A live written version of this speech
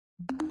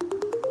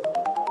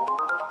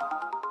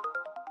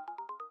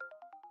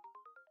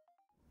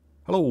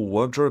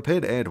Hello, I'm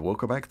Dropid and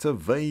welcome back to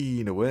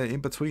Vane, where in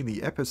between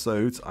the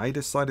episodes I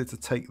decided to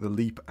take the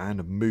leap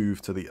and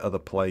move to the other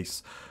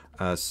place.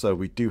 So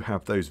we do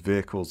have those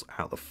vehicles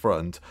out the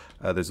front.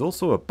 There's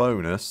also a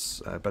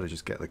bonus, I better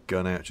just get the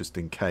gun out just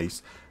in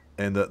case,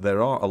 in that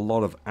there are a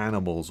lot of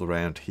animals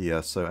around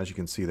here. So as you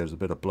can see, there's a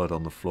bit of blood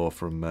on the floor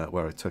from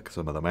where I took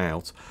some of them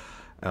out.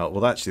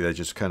 Well, actually, they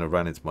just kind of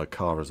ran into my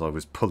car as I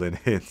was pulling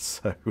in.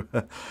 So,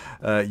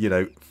 you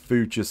know,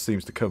 food just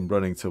seems to come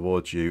running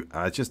towards you.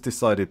 I just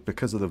decided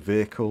because of the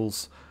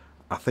vehicles,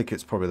 I think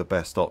it's probably the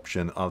best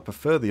option. I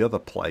prefer the other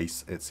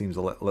place. It seems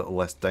a little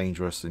less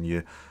dangerous and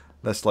you're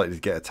less likely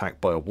to get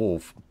attacked by a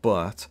wolf.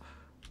 But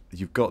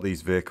you've got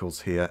these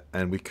vehicles here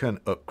and we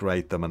can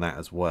upgrade them and that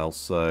as well.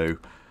 So,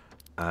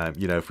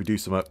 you know, if we do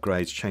some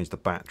upgrades, change the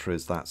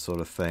batteries, that sort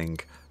of thing.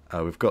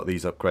 We've got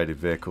these upgraded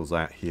vehicles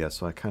out here,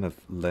 so I kind of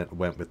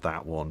went with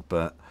that one.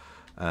 But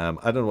I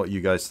don't know what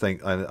you guys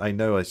think. I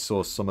know I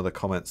saw some of the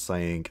comments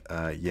saying,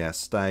 yeah,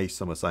 stay.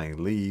 Some are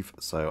saying leave,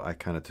 so I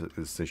kind of took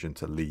the decision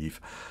to leave.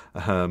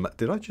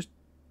 Did I just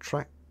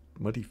track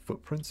muddy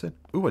footprints in?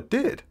 Ooh, I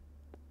did.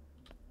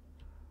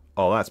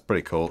 Oh, that's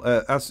pretty cool.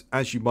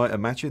 As you might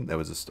imagine, there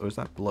was a... Oh, is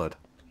that blood?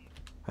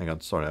 Hang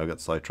on, sorry, I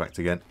got sidetracked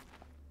again.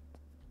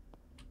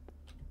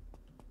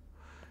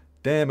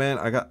 Damn, man,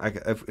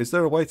 is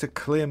there a way to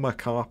clear my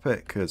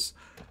carpet? Because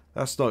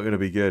that's not going to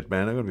be good,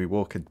 man. I'm going to be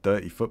walking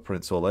dirty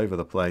footprints all over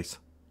the place.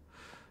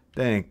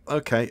 Dang.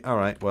 Okay,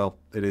 alright, well,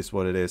 it is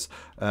what it is.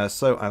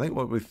 So I think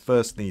what we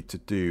first need to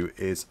do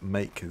is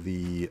make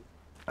the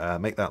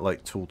make that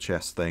like tool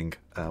chest thing.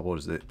 What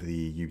is it? The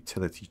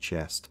utility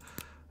chest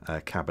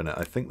cabinet.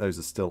 I think those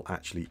are still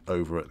actually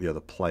over at the other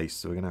place,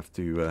 so we're going to have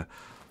to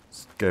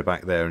go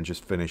back there and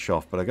just finish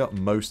off. But I got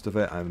most of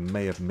it. I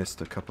may have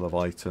missed a couple of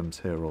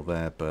items here or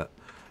there, but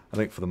I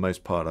think for the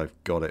most part I've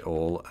got it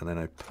all. And then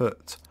I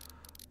put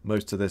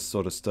most of this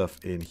sort of stuff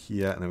in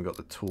here, and then we've got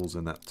the tools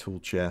in that tool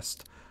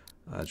chest.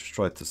 I just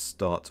tried to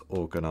start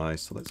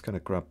organize. So let's kind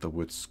of grab the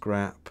wood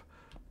scrap.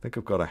 I think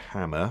I've got a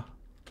hammer.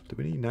 Do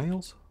we need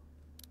nails?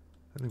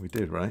 I think we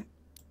did, right?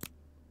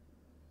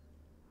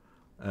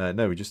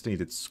 No, we just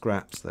needed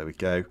scraps. There we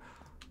go.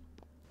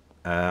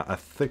 I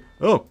think...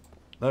 Oh!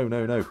 No,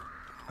 no, no.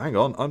 Hang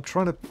on. I'm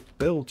trying to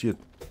build your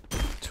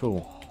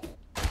tool.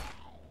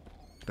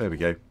 There we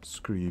go.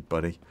 Screw you,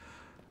 buddy.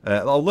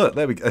 Oh, look.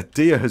 There we go. A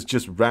deer has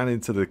just ran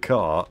into the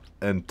car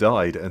and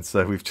died. And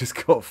so we've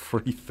just got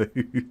free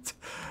food.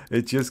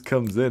 It just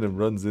comes in and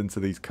runs into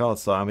these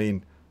cars. So, I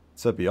mean,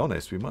 to be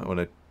honest, we might want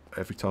to,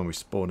 every time we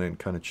spawn in,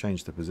 kind of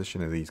change the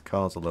position of these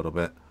cars a little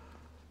bit.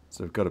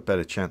 So we've got a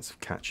better chance of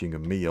catching a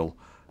meal.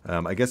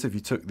 I guess if you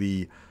took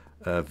the...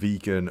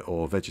 vegan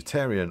or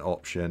vegetarian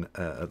option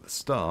at the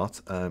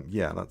start,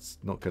 yeah, that's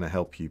not going to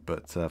help you,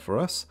 but for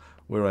us,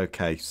 we're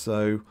okay.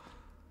 So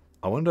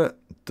I wonder,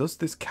 does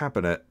this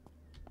cabinet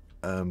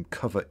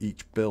cover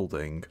each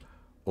building,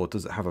 or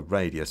does it have a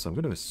radius? I'm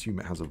going to assume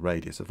it has a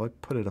radius. If I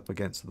put it up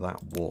against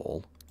that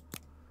wall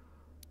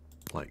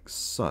like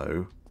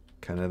so,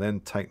 can I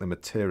then take the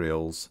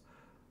materials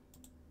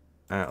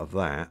out of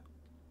that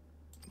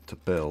to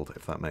build,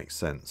 if that makes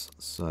sense?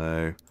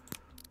 So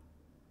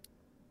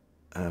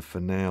for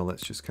now,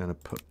 let's just kind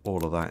of put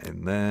all of that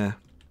in there.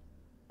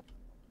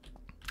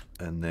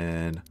 And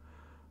then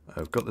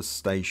I've got the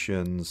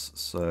stations,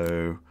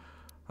 so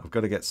I've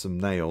got to get some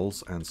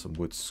nails and some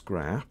wood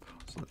scrap.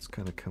 So let's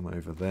kind of come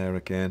over there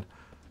again.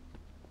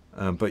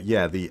 But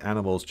yeah, the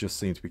animals just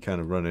seem to be kind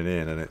of running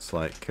in, and it's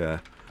like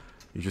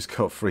you just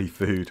got free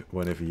food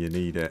whenever you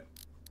need it,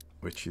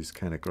 which is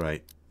kind of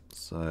great.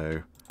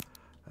 So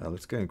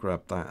let's go and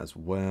grab that as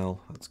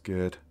well. That's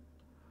good.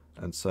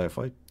 And so if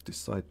I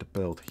decide to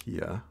build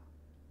here,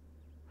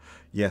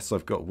 yes,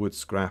 I've got wood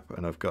scrap,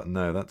 and I've got,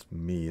 no, that's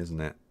me, isn't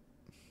it?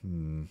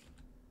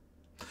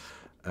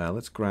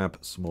 Let's grab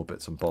some more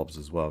bits and bobs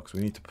as well, because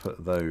we need to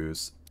put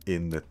those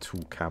in the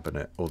tool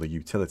cabinet, or the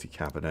utility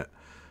cabinet,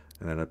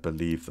 and then I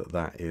believe that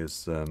that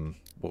is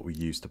what we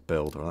use to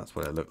build, or that's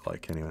what it looked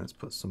like anyway. Let's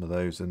put some of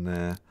those in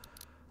there.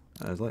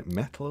 It's like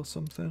metal or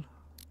something.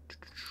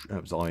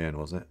 It was iron,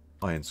 was it?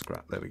 Iron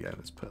scrap, there we go.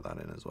 Let's put that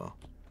in as well.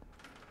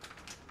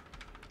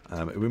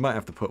 We might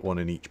have to put one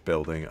in each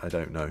building, I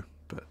don't know,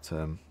 but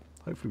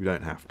hopefully we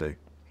don't have to.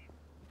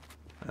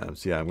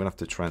 So yeah, I'm going to have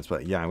to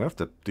transfer. Yeah, I'm going to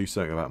have to do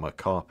something about my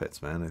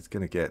carpets, man. It's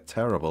going to get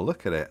terrible.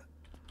 Look at it.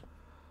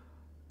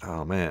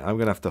 Oh man, I'm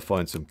going to have to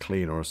find some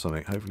cleaner or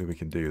something. Hopefully we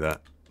can do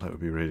that. That would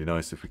be really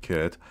nice if we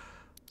could.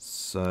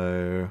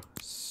 So,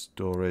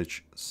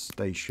 storage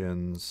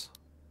stations.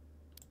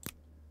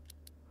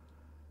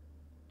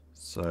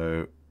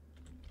 So,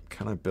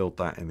 can I build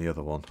that in the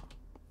other one?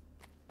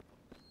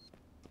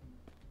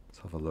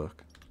 Have a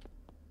look.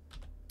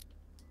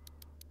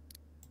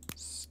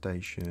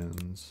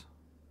 Stations.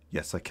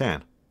 Yes, I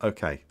can.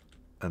 Okay.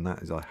 And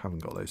that is, I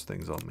haven't got those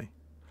things on me.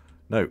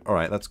 No.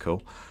 Alright, that's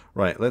cool.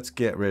 Right, let's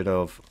get rid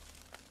of...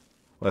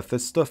 Well, if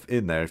there's stuff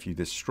in there, if you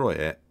destroy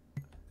it,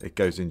 it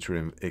goes into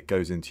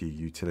your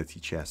utility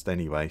chest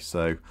anyway.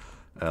 So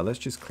Let's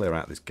just clear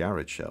out this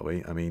garage, shall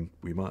we? I mean,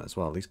 we might as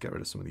well at least get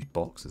rid of some of these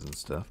boxes and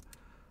stuff.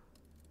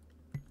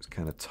 Just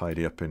kind of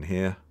tidy up in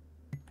here.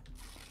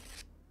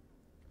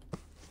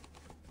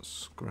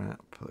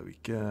 Scrap, there we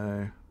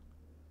go.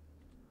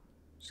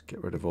 Just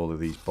get rid of all of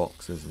these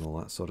boxes and all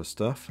that sort of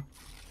stuff.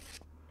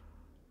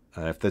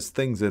 If there's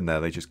things in there,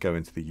 they just go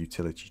into the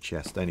utility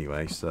chest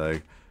anyway, so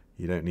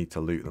you don't need to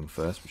loot them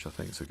first, which I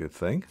think is a good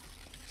thing.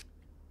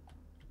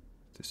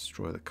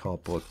 Destroy the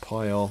cardboard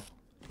pile.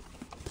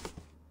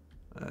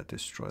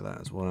 Destroy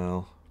that as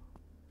well.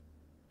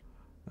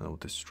 And we'll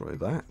destroy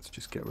that.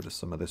 Just get rid of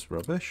some of this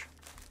rubbish.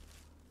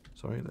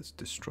 Sorry, let's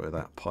destroy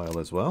that pile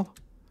as well.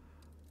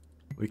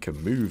 We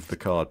can move the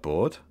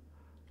cardboard.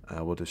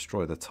 We'll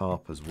destroy the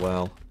tarp as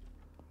well.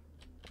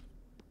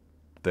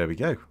 There we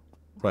go.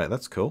 Right,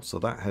 that's cool. So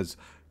that has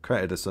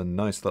created us a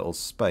nice little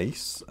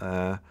space.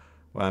 Well,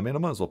 I mean, I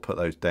might as well put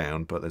those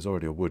down, but there's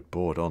already a wood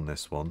board on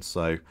this one.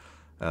 So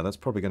that's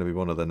probably going to be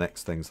one of the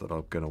next things that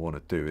I'm going to want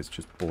to do is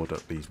just board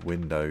up these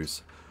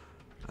windows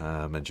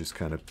and just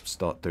kind of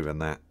start doing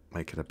that,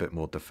 make it a bit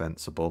more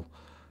defensible.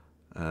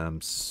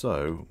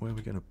 So where are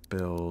we going to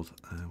build?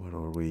 Where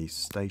are we?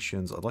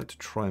 Stations. I'd like to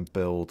try and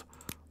build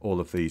all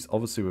of these.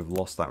 Obviously, we've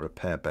lost that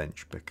repair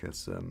bench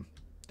because,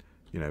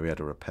 you know, we had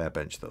a repair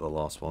bench at the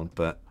last one.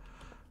 But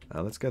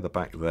let's go the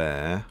back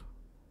there.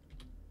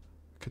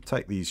 Could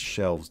take these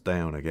shelves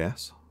down, I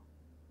guess.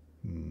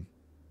 Do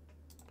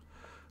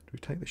we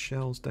take the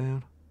shelves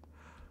down?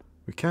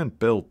 We can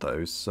build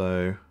those,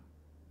 so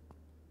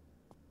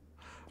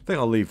I think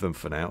I'll leave them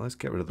for now. Let's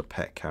get rid of the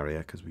pet carrier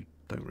because we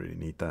don't really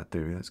need that,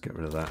 do we? Let's get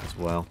rid of that as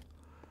well.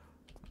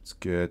 That's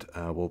good.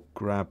 We'll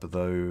grab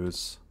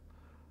those.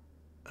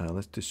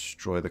 Let's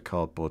destroy the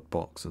cardboard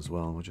box as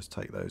well. We'll just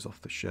take those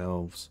off the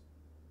shelves.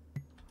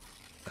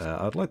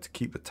 I'd like to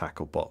keep the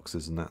tackle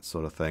boxes and that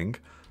sort of thing.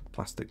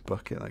 Plastic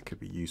bucket, that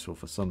could be useful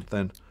for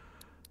something.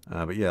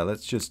 But yeah,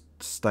 let's just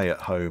stay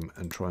at home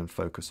and try and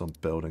focus on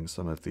building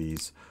some of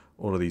these,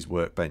 all of these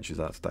workbenches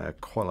out today.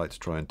 I'd quite like to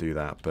try and do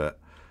that, but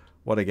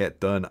what I get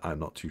done, I'm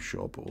not too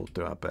sure, but we'll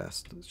do our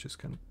best. Let's just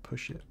kind of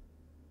push it.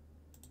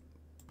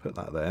 Put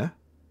that there.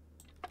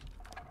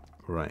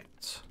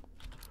 Right.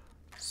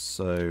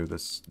 So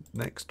this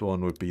next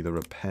one would be the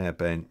repair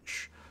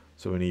bench.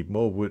 So we need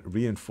more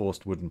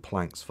reinforced wooden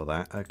planks for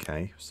that.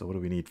 Okay, so what do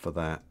we need for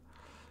that?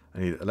 I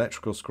need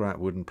electrical scrap,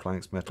 wooden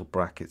planks, metal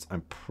brackets.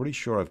 I'm pretty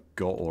sure I've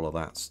got all of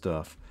that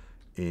stuff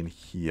in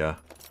here.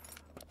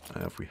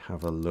 If we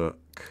have a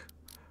look.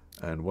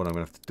 And what I'm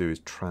going to have to do is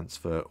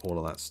transfer all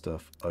of that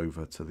stuff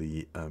over to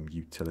the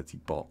utility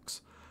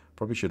box.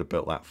 Probably should have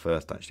built that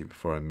first, actually,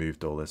 before I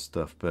moved all this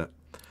stuff. But,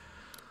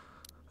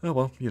 oh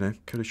well, you know,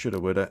 coulda, shoulda,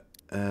 woulda.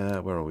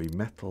 Where are we?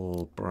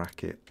 Metal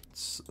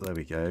brackets. There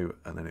we go.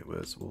 And then it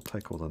was, we'll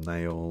take all the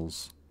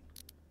nails.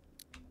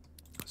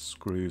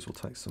 Screws, we'll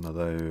take some of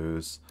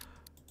those.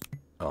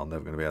 Oh, I'm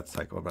never going to be able to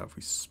take. What about if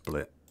we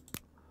split?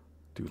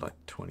 Do like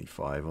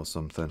 25 or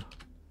something.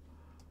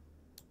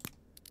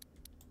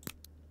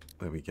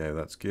 There we go,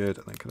 that's good.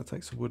 And then can I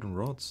take some wooden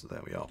rods?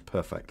 There we are,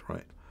 perfect.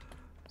 Right,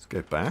 let's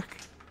go back.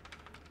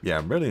 Yeah,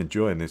 I'm really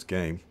enjoying this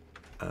game.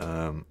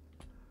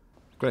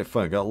 Great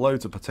fun, got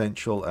loads of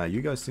potential.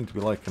 You guys seem to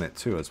be liking it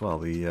too as well.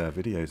 The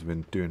videos have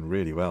been doing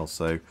really well,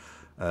 so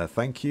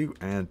thank you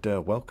and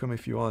welcome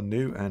if you are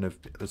new, and if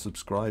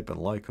subscribe and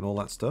like and all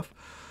that stuff.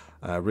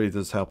 Really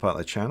does help out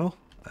the channel.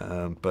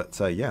 But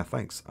yeah,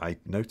 thanks. I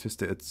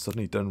noticed it had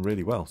suddenly done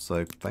really well,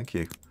 so thank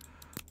you.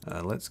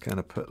 Let's kind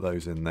of put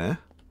those in there.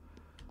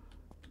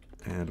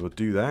 And we'll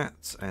do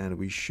that, and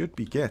we should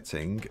be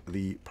getting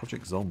the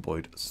Project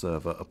Zomboid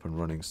server up and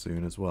running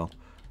soon as well.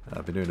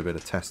 I've been doing a bit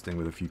of testing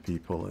with a few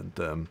people,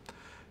 and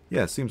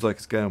yeah, it seems like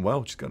it's going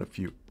well. Just got a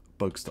few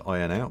bugs to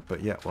iron out, but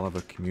yeah, we'll have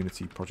a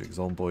community Project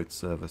Zomboid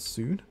server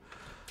soon.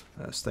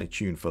 Stay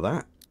tuned for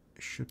that.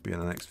 It should be in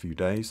the next few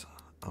days.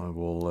 I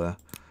will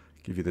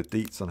give you the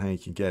deets on how you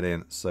can get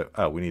in. So,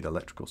 oh, we need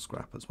electrical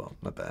scrap as well.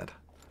 My bad.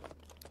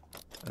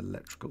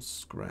 Electrical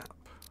scrap.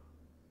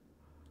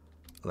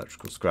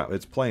 Electrical scrap.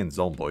 It's playing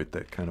Zomboid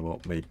that kind of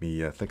what made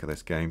me think of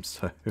this game.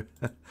 So,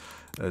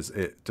 as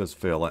it does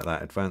feel like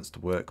that. Advanced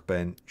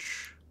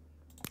workbench.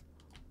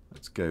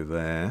 Let's go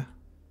there.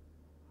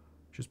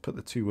 Just put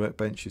the two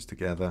workbenches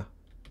together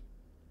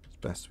as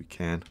best we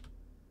can.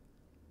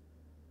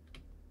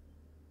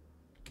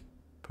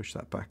 Push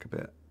that back a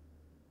bit.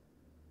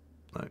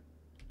 No.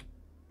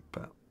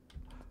 But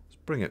let's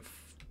bring it.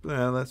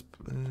 Let's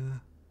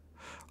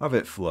have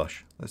it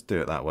flush. Let's do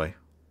it that way.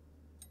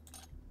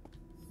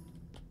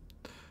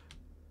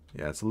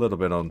 Yeah, it's a little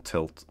bit on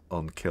tilt,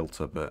 on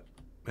kilter, but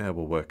yeah,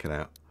 we'll work it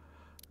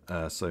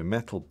out. So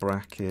metal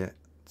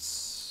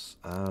brackets.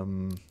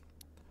 Can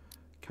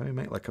we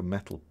make like a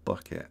metal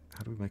bucket?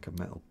 How do we make a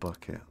metal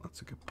bucket?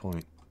 That's a good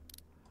point.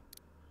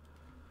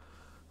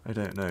 I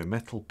don't know.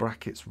 Metal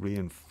brackets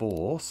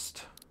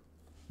reinforced.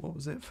 What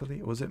was it for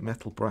the? Was it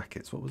metal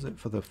brackets? What was it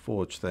for the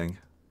forge thing?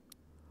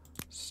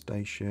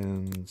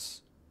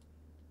 Stations.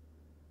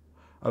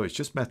 Oh, it's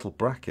just metal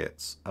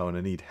brackets. Oh, and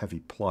I need heavy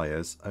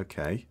pliers.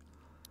 Okay.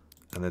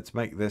 And then to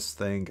make this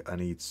thing, I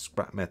need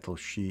scrap metal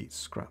sheets,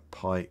 scrap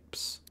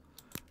pipes,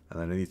 and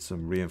then I need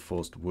some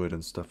reinforced wood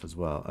and stuff as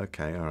well.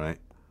 Okay, alright.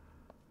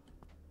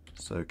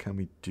 So can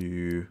we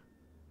do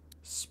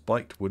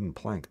spiked wooden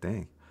plank?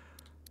 Dang.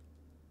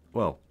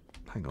 Well,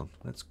 hang on.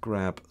 Let's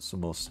grab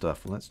some more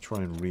stuff and let's try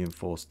and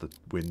reinforce the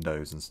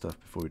windows and stuff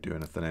before we do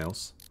anything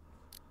else.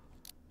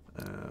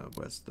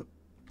 Where's the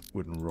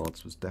wooden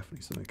rods? Was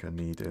definitely something I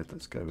needed.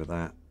 Let's go with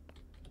that.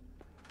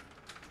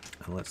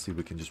 And let's see if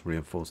we can just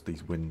reinforce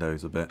these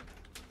windows a bit.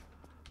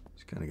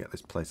 Just going to get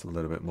this place a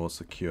little bit more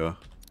secure.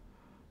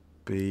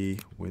 B,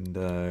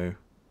 window,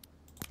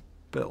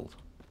 build.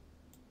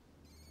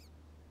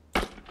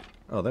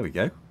 Oh, there we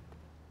go.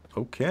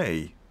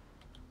 Okay.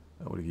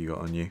 What have you got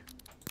on you?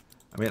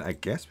 I mean, I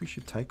guess we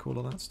should take all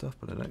of that stuff,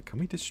 but I don't. Can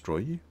we destroy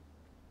you?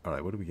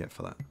 Alright, what do we get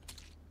for that?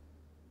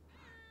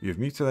 You have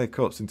mutilated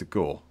corpse into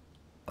gore.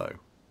 Oh.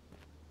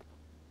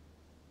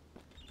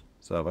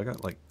 So have I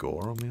got, like,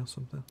 gore on me or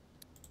something?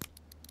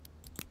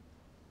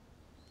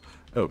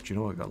 Oh, do you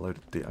know what? I got a load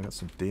of I got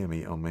some deer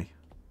meat on me.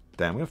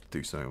 Damn, we have to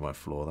do something with my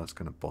floor. That's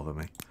going to bother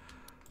me.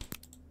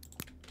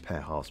 Pear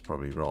half's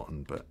probably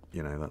rotten, but,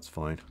 you know, that's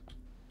fine.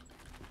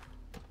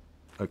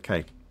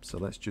 Okay, so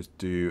let's just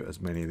do as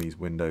many of these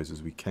windows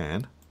as we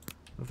can.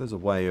 If there's a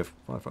way of...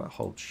 If I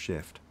hold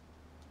shift.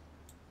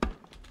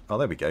 Oh,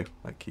 there we go.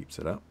 That keeps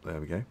it up.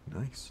 There we go.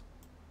 Nice.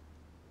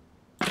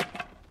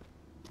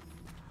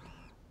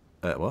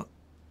 What?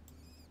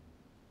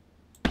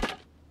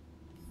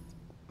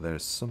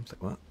 There's something...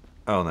 What?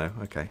 Oh no,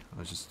 okay.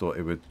 I just thought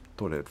it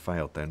had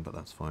failed then, but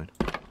that's fine.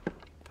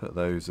 Put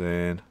those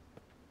in.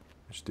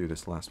 Let's do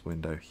this last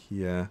window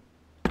here.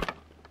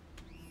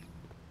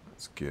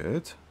 That's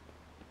good.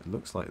 It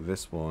looks like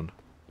this one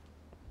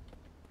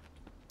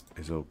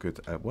is all good.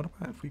 What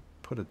about if we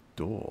put a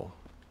door?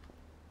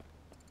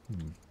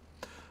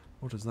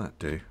 What does that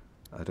do?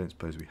 I don't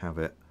suppose we have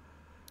it.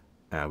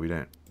 We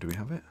don't. Do we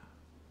have it?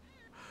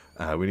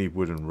 We need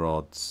wooden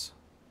rods.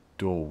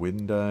 Door,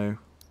 window.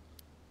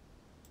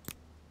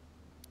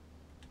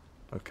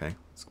 Okay,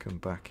 let's come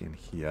back in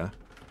here.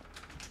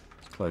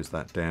 Let's close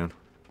that down.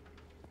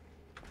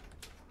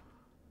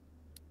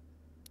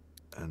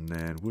 And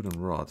then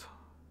wooden rod.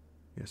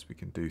 Yes, we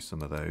can do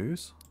some of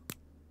those.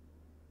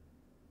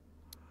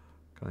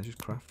 Can I just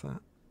craft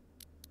that?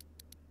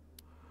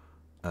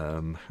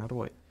 How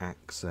do I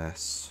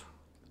access...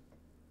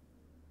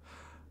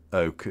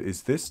 Oh,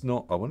 is this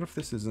not... I wonder if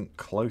this isn't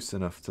close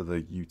enough to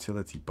the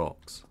utility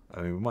box.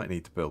 I mean, we might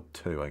need to build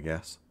two, I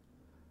guess.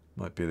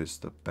 Might be this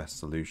the best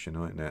solution,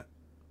 mightn't it?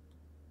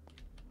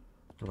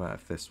 What about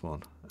if this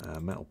one?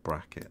 Metal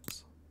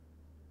brackets.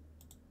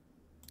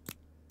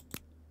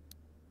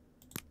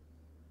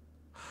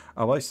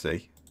 Oh, I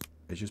see.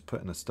 It's just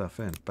putting the stuff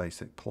in.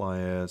 Basic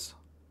pliers,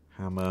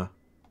 hammer.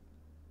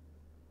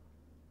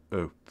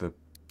 Oh, the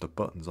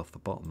button's off the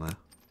bottom there.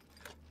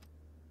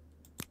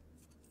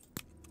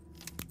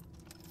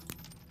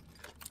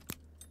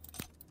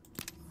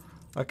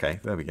 Okay,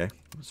 there we go.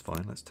 That's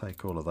fine. Let's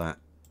take all of that.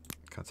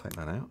 Can I take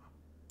that out?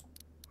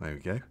 There we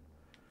go.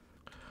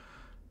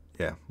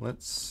 Yeah,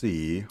 let's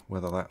see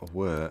whether that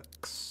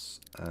works.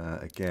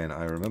 Again,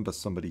 I remember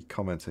somebody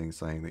commenting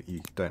saying that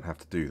you don't have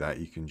to do that.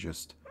 You can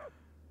just...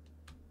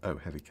 Oh,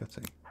 heavy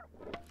cutting.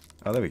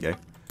 Oh, there we go.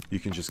 You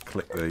can just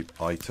click the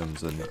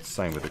items and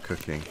same with the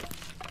cooking.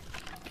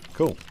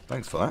 Cool.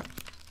 Thanks for that.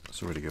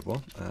 That's a really good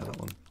one. That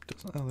one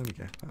doesn't... Oh, there we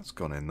go. That's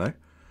gone in, though.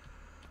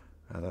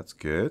 That's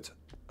good.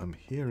 I'm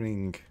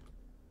hearing...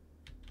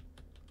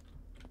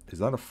 Is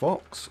that a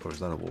fox or is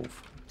that a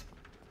wolf?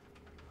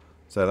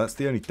 So that's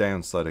the only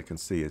downside I can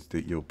see, is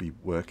that you'll be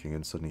working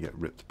and suddenly get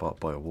ripped apart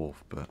by a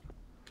wolf. But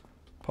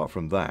apart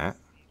from that,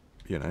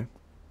 you know,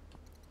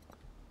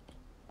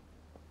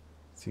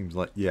 seems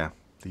like, yeah,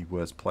 the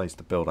worst place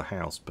to build a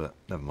house, but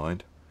never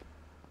mind.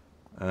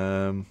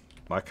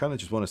 I kind of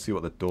just want to see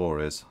what the door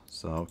is,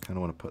 so I kind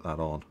of want to put that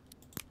on.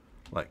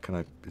 Like, can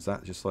I, is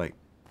that just like...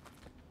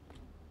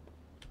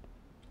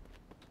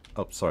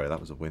 Oh, sorry, that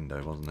was a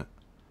window, wasn't it?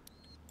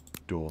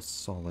 Door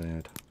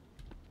solid.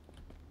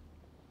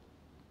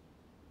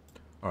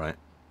 Alright.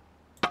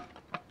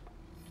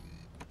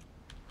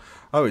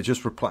 Oh, it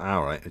just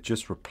alright, it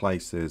just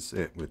replaces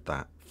it with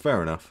that.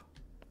 Fair enough.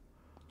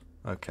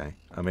 Okay.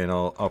 I mean,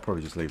 I'll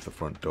probably just leave the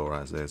front door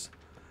as is.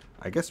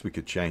 I guess we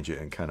could change it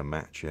and kind of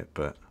match it,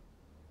 but...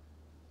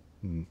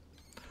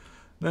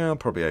 No, I'm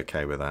probably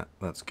okay with that.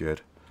 That's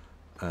good.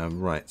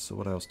 Right, so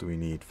what else do we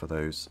need for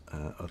those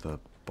other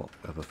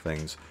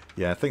things?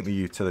 Yeah, I think the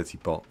utility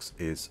box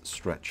is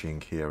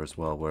stretching here as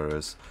well,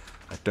 whereas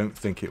I don't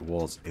think it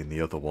was in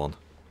the other one.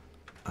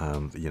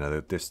 You know,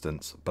 the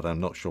distance, but I'm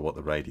not sure what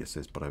the radius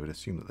is, but I would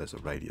assume that there's a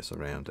radius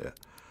around it.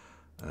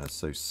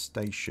 So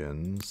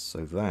stations,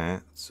 so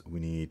that we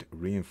need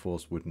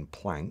reinforced wooden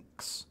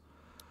planks,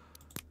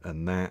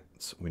 and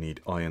that we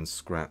need iron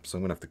scrap, so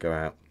I'm going to have to go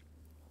out,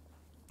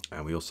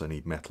 and we also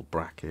need metal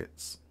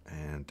brackets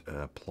and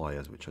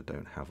pliers, which I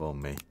don't have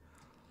on me.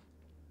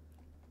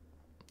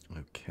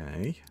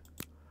 Okay,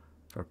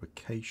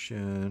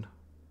 fabrication.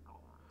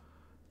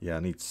 Yeah, I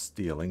need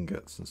steel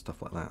ingots and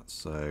stuff like that.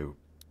 So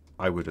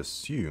I would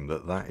assume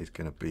that that is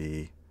going to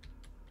be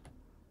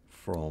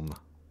from,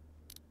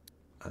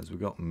 as we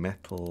got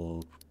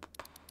metal.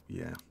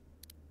 Yeah.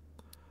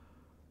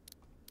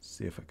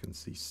 See if I can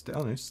see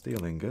oh no,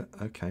 steel ingot.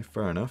 Okay,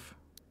 fair enough.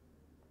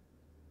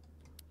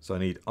 So I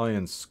need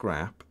iron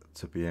scrap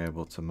to be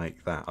able to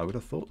make that. I would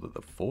have thought that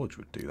the forge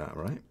would do that,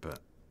 right? But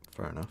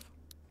fair enough.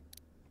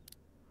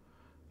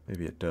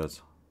 Maybe it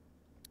does.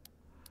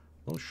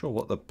 Not sure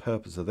what the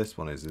purpose of this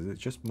one is. Is it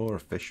just more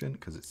efficient?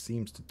 Because it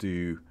seems to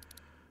do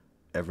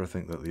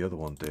everything that the other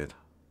one did.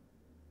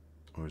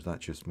 Or is that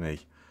just me?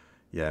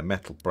 Yeah,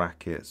 metal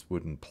brackets,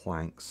 wooden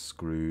planks,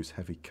 screws,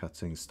 heavy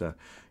cutting stuff.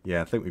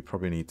 Yeah, I think we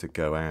probably need to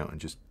go out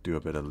and just do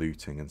a bit of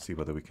looting and see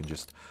whether we can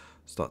just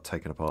start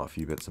taking apart a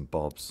few bits and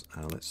bobs.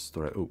 Let's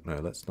throw... Oh, no,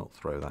 let's not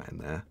throw that in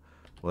there.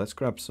 Well, let's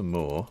grab some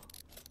more.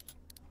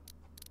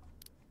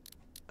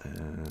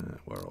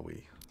 Where are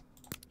we?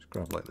 Just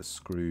grab, like, the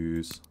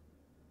screws.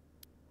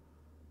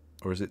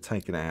 Or is it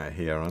taken out of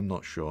here? I'm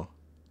not sure.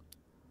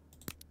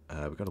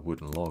 We've got a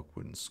wooden log,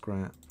 wooden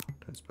scrap.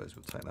 Don't suppose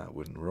we'll take that.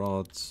 Wooden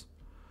rods.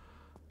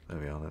 There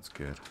we are, that's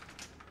good.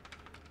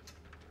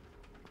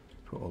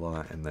 Put all of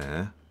that in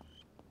there.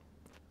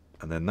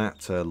 And then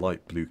that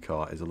light blue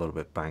cart is a little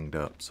bit banged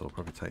up, so I'll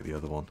probably take the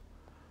other one.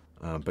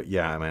 But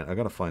yeah, I mean, I've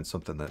got to find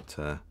something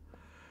that...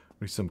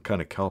 some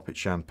kind of carpet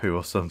shampoo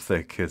or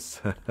something,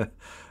 because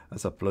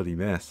that's a bloody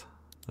mess.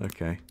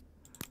 Okay.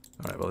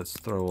 Alright, well, let's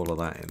throw all of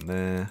that in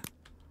there.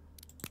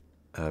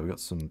 We've got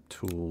some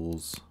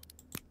tools.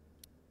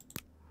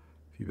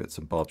 A few bits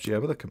and bobs. Yeah,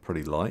 we're looking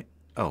pretty light.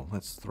 Oh,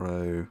 let's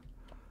throw...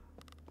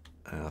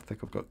 I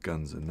think I've got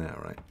guns in there,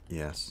 right?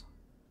 Yes.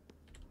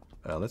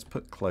 Let's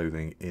put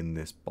clothing in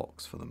this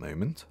box for the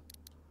moment.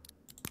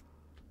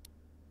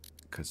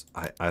 Because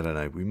I don't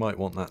know. We might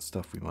want that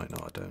stuff. We might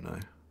not. I don't know.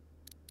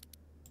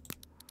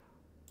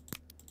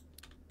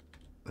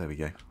 There we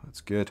go.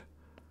 That's good.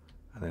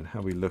 And then how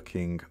are we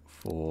looking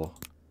for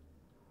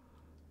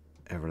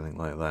everything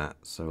like that?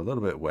 So a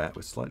little bit wet.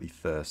 We're slightly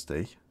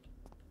thirsty.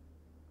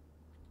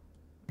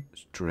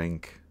 Let's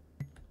drink.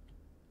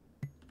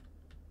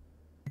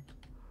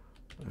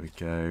 There we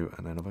go.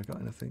 And then have I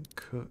got anything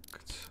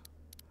cooked?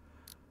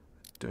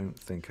 I don't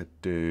think I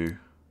do.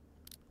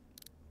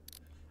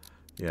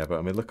 Yeah, but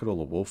I mean, look at all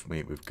the wolf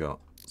meat we've got.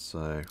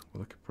 So we're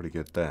looking pretty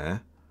good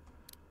there.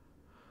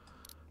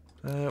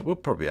 We'll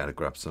probably have to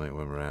grab something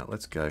when we're out.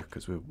 Let's go,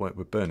 because we're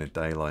burning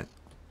daylight.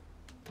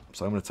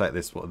 So I'm going to take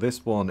this one.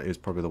 This one is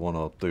probably the one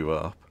I'll do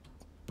up.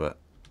 But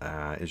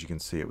as you can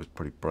see, it was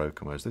pretty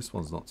broken. Whereas this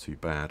one's not too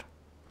bad.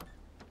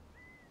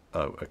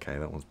 Oh, okay,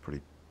 that one's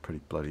pretty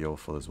bloody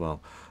awful as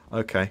well.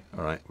 Okay,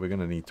 alright, we're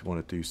going to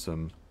want to do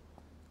some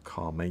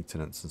car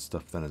maintenance and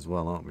stuff then as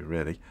well, aren't we,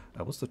 really?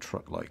 What's the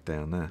truck like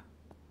down there?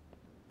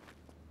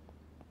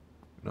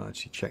 We've not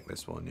actually checked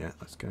this one yet.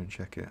 Let's go and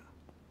check it.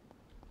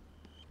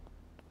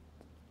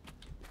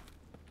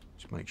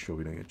 Just make sure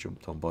we don't get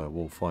jumped on by a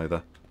wolf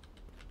either.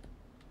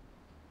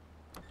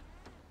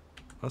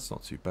 That's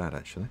not too bad,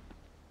 actually.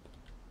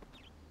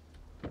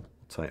 We'll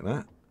take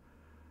that.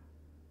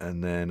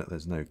 And then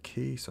there's no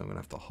key, so I'm going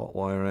to have to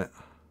hotwire it.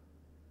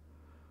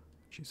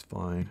 Which is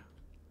fine.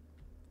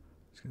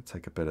 It's going to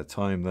take a bit of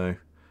time though.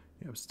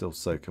 Yeah, I'm still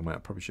soaking wet. I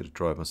probably should have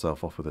dried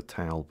myself off with a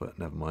towel, but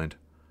never mind.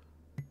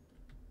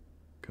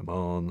 Come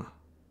on.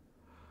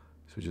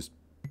 So we're just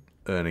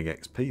earning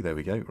XP. There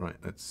we go. Right,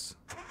 let's...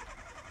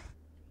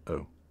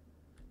 Oh.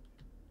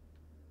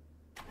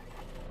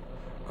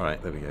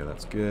 Alright, there we go.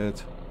 That's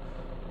good.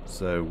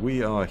 So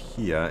we are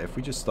here. If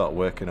we just start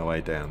working our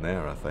way down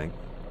there, I think.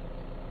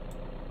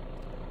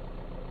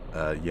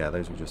 Yeah,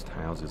 those were just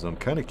houses. I'm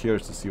kind of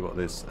curious to see what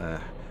this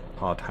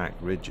hard hack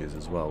ridge is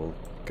as well. We'll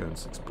go and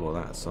explore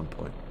that at some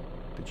point.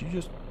 Did you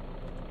just...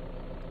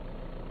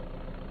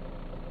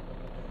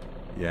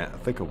 Yeah, I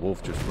think a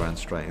wolf just ran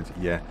straight into...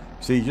 Yeah,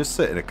 see, you just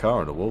sit in a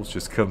car and a wolf's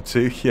just come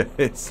to you.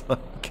 It's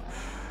like...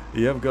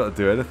 You haven't got to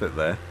do anything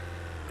there.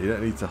 You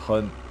don't need to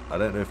hunt. I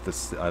don't know if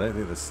the... I don't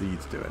think the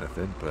seeds do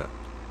anything, but...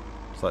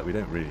 It's like we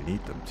don't really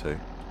need them to.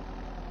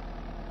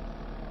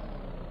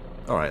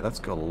 Alright, that's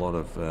got a lot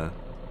of...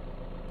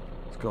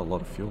 It's got a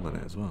lot of fuel in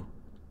it as well.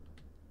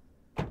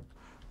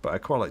 But I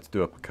quite like to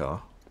do up a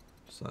car.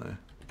 So...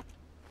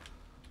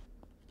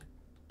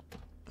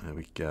 There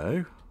we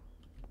go.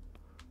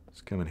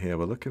 Let's come in here.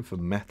 We're looking for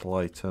metal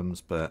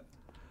items, but...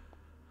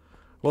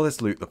 Well,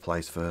 let's loot the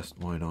place first.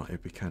 Why not?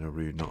 It'd be kind of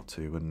rude not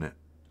to, wouldn't it?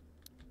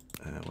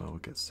 Well, we'll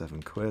get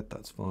 7 quid.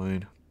 That's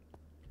fine.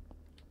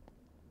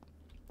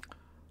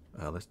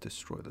 Let's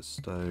destroy the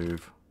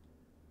stove.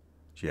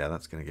 Yeah,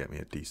 that's going to get me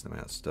a decent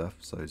amount of stuff.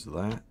 So is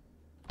that.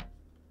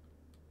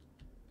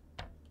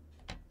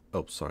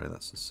 Oh, sorry,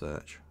 that's a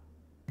search.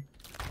 Let's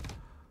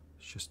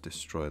just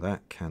destroy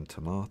that. Canned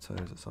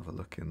tomatoes. Let's have a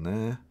look in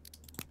there.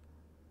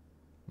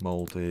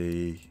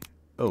 Mouldy.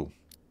 Oh.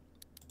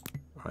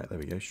 Alright, there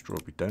we go.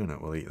 Strawberry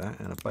donut. We'll eat that.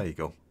 And a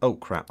bagel. Oh,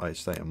 crap. I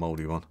just ate a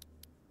mouldy one.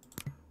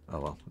 Oh,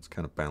 well. Let's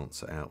kind of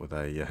balance it out with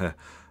a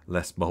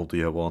less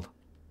mouldier one.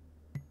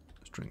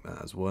 Let's drink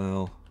that as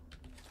well.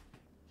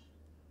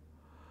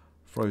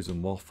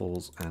 Frozen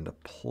waffles and a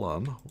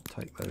plum. We'll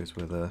take those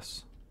with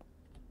us.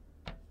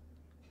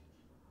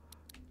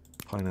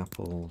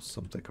 Pineapple,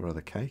 something or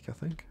other cake, I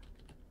think.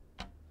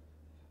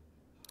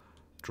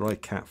 Dry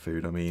cat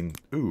food, I mean,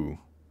 ooh.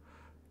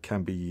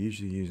 Can be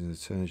usually used as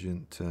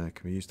detergent, can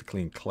be used to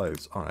clean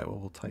clothes. Alright, well,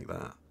 we'll take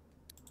that.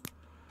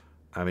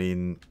 I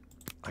mean,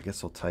 I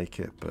guess I'll take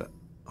it, but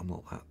I'm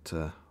not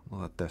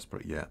that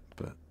desperate yet,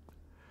 but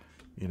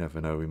you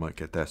never know, we might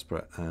get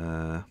desperate.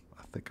 I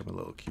think I'm a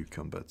little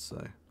cucumbered,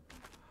 so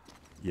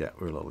yeah,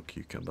 we're a little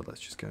cucumber.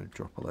 Let's just go and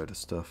drop a load of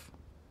stuff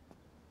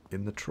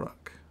in the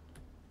truck.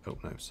 Oh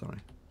no, sorry.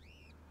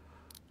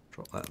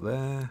 Drop that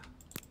there.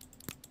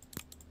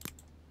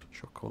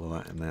 Chuck all of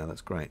that in there,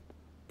 that's great.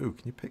 Ooh,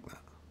 can you pick that?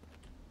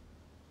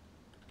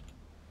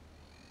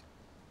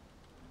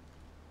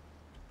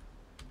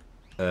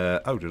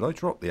 Oh, did I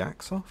drop the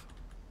axe off?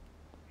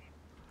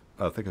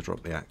 Oh, I think I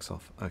dropped the axe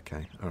off.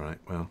 Okay, alright,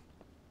 well.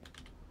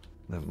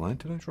 Never mind,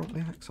 did I drop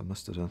the axe? I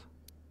must have done.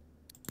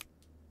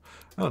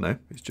 Oh no,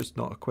 it's just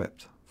not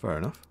equipped. Fair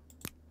enough.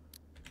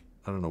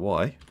 I don't know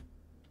why.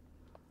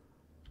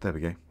 There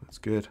we go, that's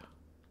good.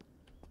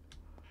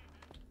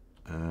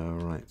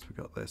 Right, so we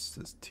got this.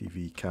 There's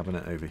TV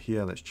cabinet over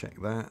here, let's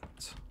check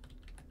that.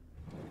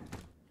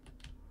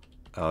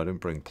 Oh, I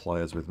didn't bring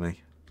pliers with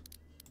me.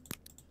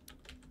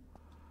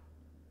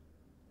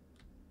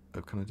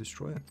 Oh, can I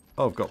destroy it?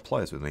 Oh, I've got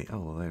pliers with me. Oh,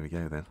 well, there we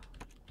go then.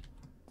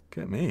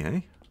 Get me,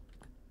 eh?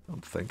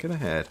 I'm thinking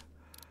ahead.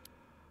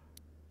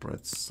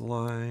 Bread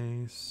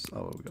slice.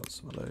 Oh, well, we got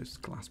some of those.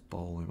 Glass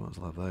bowl. We might as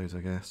well have those, I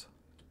guess.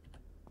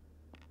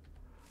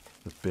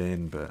 The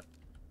bin, but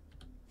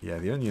yeah,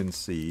 the onion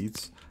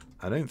seeds.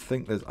 I don't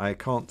think there's. I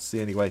can't see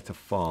any way to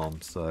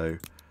farm, so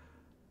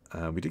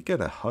we did get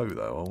a hoe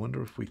though. I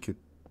wonder if we could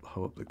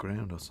hoe up the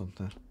ground or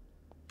something.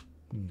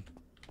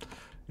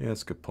 Yeah,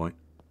 that's a good point.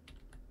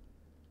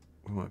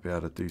 We might be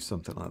able to do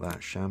something like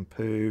that.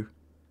 Shampoo.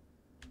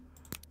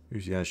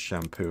 Usually has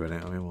shampoo in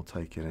it. I mean, we'll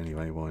take it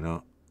anyway. Why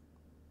not?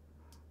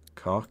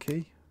 Car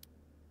key?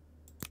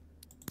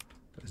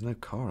 There's no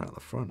car out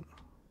the front.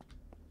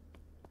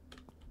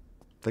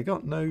 They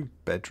got no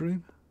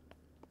bedroom?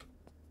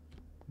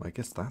 I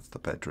guess that's the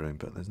bedroom,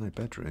 but there's no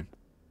bedroom.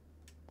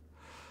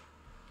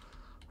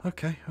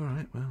 Okay,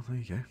 alright. Well, there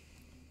you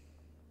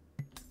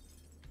go.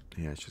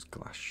 Yeah, it's just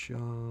glass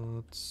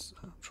shards.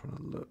 I'm trying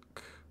to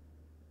look.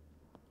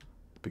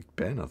 Big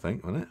Ben, I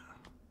think, wasn't it?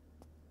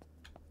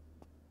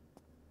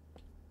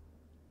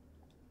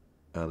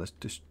 Let's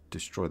just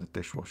destroy the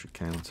dishwasher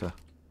counter.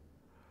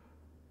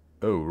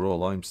 Oh, raw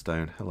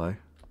limestone. Hello.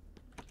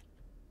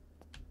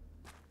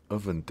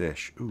 Oven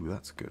dish. Ooh,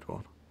 that's a good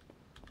one.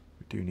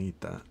 We do need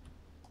that.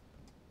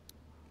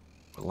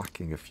 We're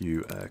lacking a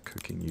few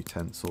cooking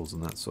utensils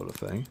and that sort of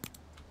thing.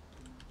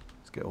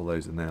 Let's get all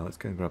those in there. Let's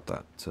go and grab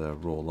that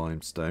raw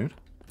limestone.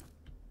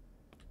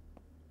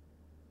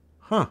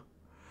 Huh.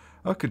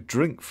 I could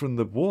drink from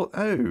the water.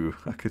 Oh,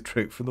 I could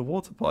drink from the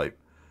water pipe.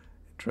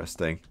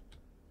 Interesting.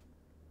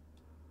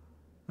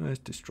 Let's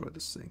destroy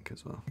the sink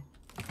as well.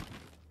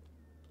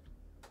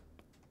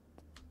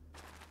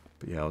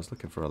 But yeah, I was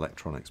looking for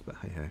electronics, but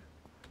hey ho.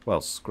 Well,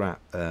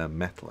 scrap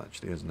metal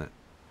actually, isn't it?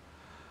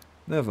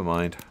 Never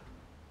mind.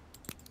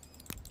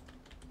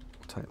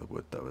 I'll take the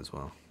wood though as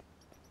well.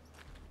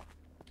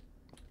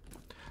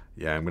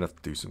 Yeah, I'm gonna have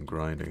to do some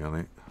grinding, I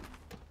think.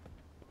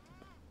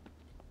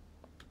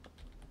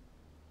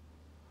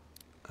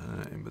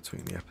 In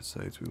between the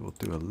episodes, we will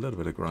do a little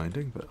bit of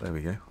grinding, but there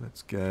we go.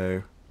 Let's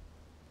go.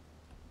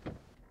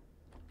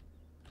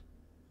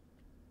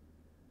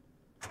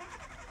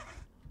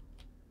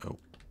 Oh.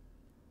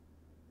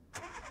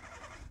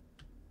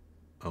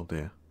 Oh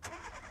dear.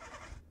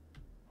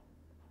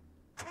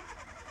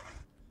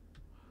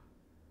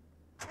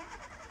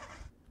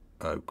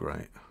 Oh,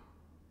 great.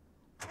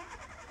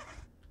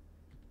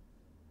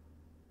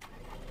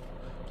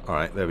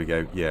 Alright, there we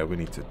go. Yeah, we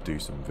need to do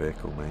some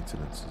vehicle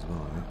maintenance as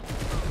well, I think.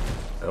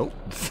 Oh.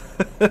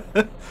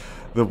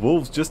 The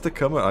wolves just a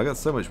come. I got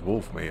so much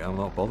wolf meat, I'm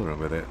not bothering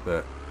with it,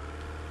 but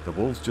the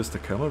wolves just a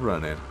come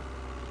running.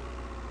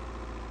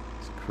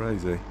 It's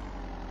crazy.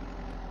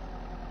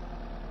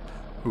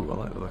 Ooh, I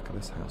like the look of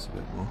this house a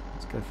bit more.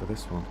 Let's go for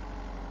this one.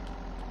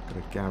 Got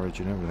a garage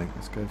and everything.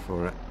 Let's go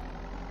for it.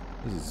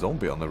 There's a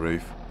zombie on the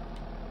roof.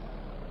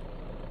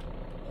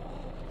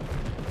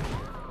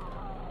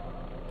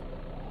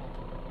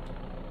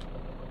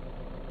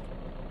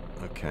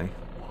 Okay.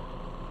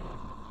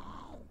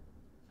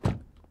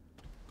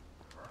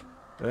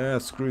 Yeah,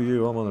 screw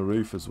you, I'm on the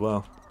roof as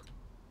well.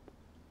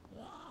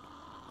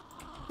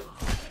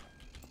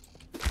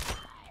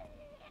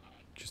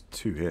 Just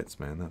 2 hits,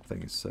 man. That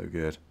thing is so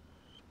good.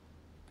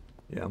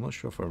 Yeah, I'm not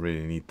sure if I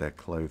really need their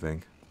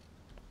clothing.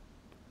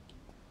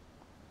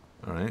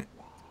 Alright.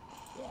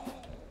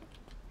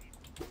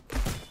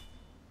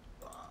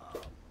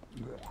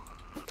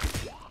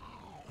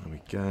 There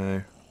we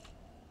go.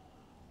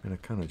 And I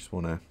kind of just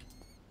want to...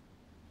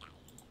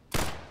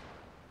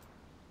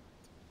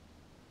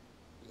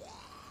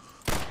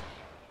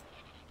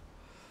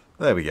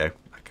 There we go.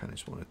 I kind of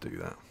just want to do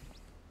that.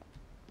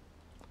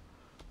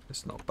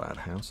 It's not a bad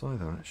house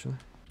either, actually.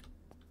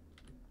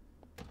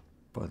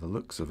 By the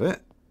looks of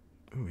it.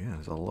 Oh yeah,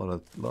 there's a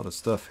lot of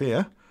stuff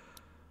here.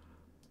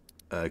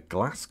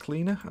 Glass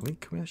cleaner. I mean,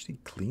 can we actually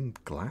clean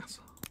glass?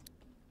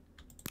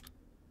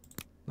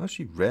 I've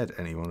actually read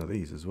any one of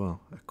these as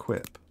well.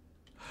 Equip.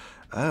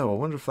 Oh, I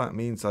wonder if that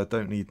means I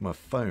don't need my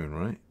phone,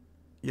 right?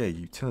 Yeah,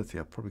 utility.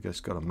 I've probably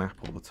just got a map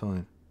all the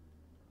time.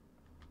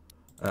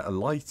 A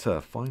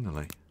lighter,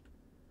 finally.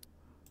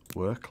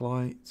 Work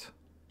light.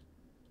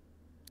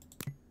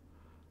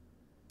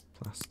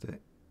 Plastic.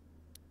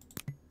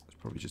 It's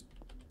probably just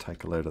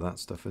take a load of that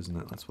stuff, isn't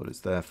it? That's what it's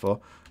there for.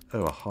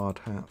 Oh, a hard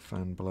hat,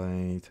 fan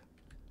blade.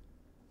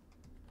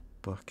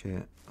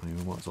 Bucket. I mean,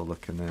 we might as well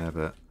look in there,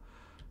 but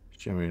there's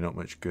generally not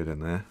much good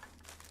in there.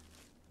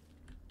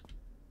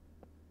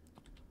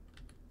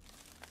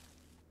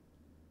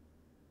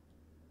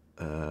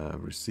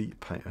 Receipt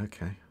pay.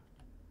 Okay.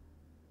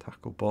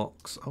 Tackle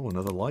box. Oh,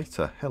 another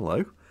lighter.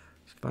 Hello.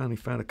 Finally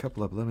found a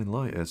couple of blooming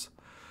lighters.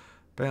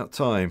 About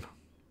time.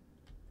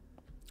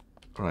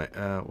 Right.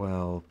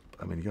 Well,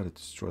 I mean, you got to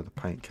destroy the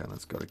paint can.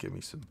 That's got to give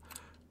me some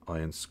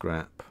iron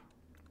scrap.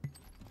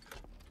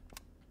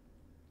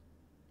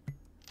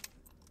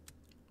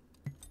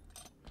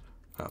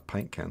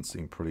 Paint can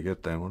seem pretty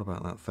good then. What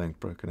about that thing?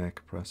 Broken air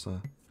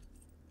compressor.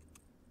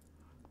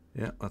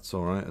 Yeah, that's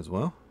alright as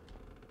well.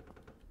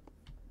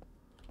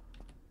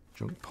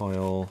 Junk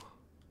pile.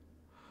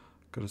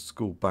 Got a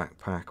school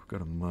backpack. We've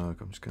got a mug.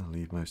 I'm just going to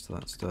leave most of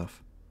that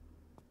stuff.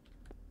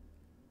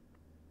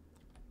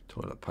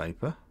 Toilet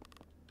paper.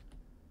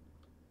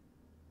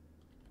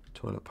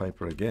 Toilet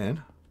paper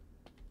again.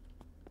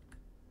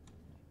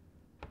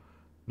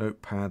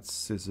 Notepads,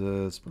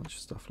 scissors, bunch of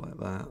stuff like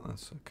that.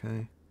 That's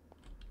okay.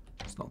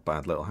 It's not a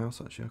bad little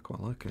house, actually. I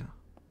quite like it.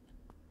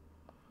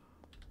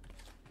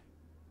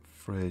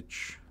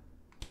 Fridge.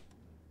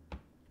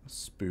 A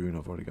spoon.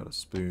 I've already got a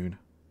spoon.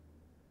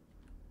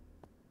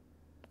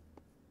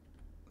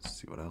 Let's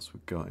see what else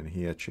we've got in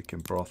here. Chicken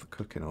broth,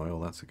 cooking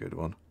oil. That's a good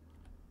one.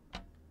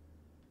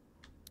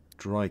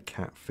 Dry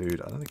cat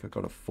food. I don't think I've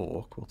got a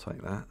fork. We'll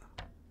take that.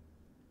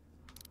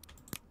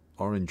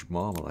 Orange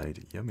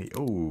marmalade. Yummy.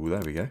 Oh,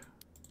 there we go.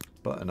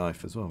 Butter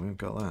knife as well. We haven't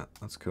got that.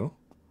 That's cool.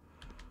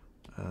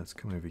 Let's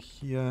come over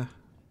here.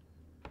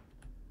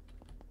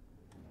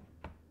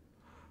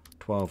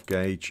 12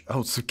 gauge.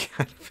 Oh, some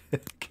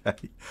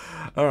okay.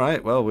 All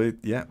right. Well, we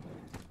know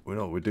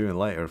what we're doing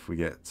later if we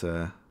get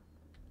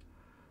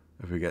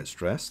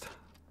stressed.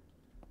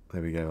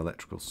 There we go.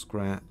 Electrical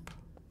scrap.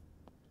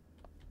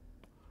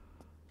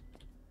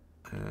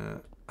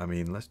 I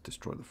mean, let's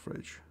destroy the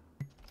fridge.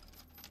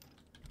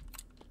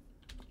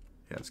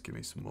 Yeah, let's give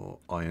me some more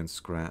iron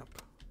scrap.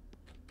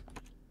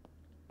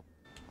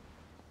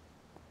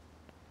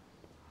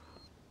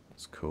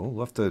 That's cool.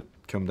 We'll have to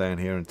come down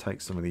here and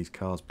take some of these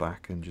cars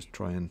back and just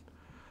try and,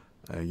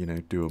 you know,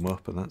 do them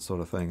up and that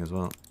sort of thing as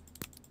well.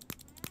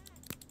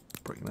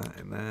 Bring that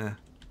in there.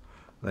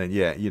 Then,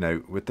 yeah, you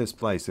know, with this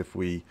place, if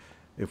we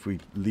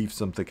leave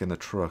something in the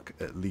truck,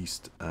 at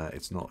least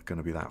it's not going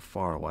to be that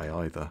far away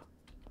either.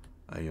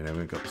 You know, we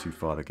haven't got too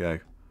far to go.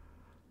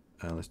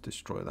 Let's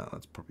destroy that.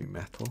 That's probably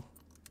metal.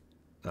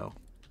 Oh,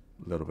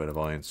 a little bit of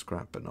iron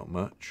scrap, but not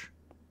much.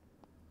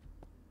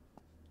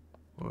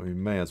 Well, we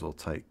may as well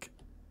take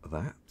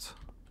that.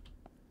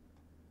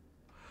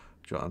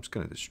 I'm just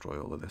going to destroy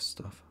all of this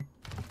stuff.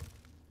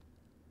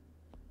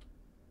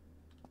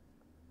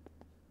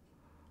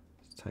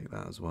 Let's take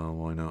that as well.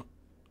 Why not?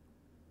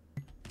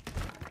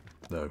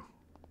 No,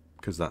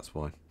 because that's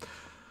why.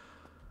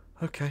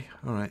 Okay,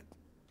 all right.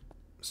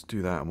 Let's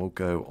do that, and we'll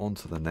go on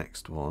to the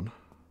next one.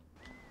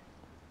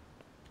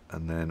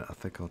 And then I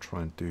think I'll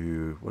try and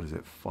do, what is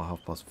it,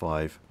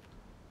 5:30.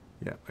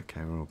 Yeah,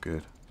 okay, we're all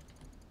good.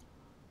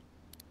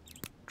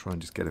 Try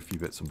and just get a few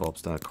bits and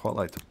bobs done. I'd quite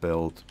like to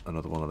build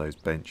another one of those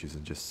benches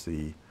and just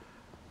see,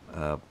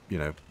 you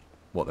know,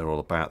 what they're all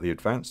about. The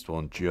advanced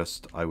one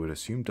just, I would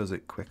assume, does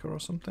it quicker or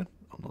something?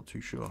 I'm not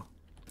too sure.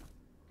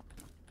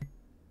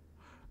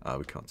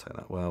 We can't take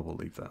that. Well, we'll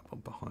leave that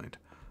one behind.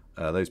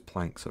 Those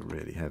planks are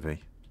really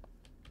heavy.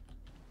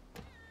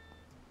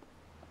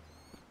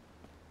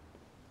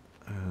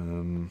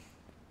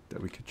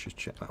 That we could just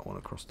check that one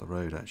across the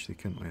road, actually,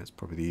 couldn't we? It's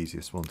probably the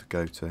easiest one to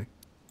go to.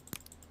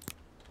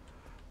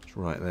 It's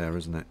right there,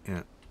 isn't it?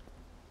 Yeah.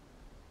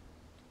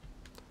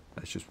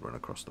 Let's just run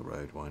across the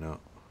road, why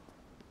not?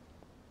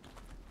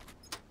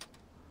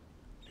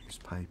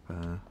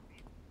 Newspaper.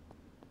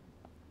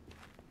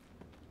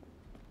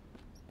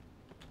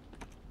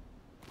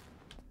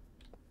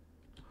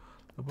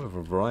 A bit of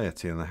a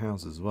variety in the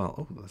house as well.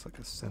 Oh, there's like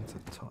a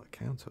centered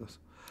counters.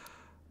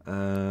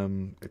 A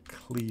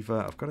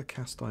cleaver. I've got a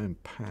cast iron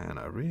pan.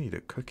 I really need a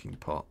cooking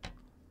pot.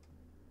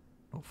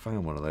 Not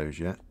found one of those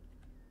yet.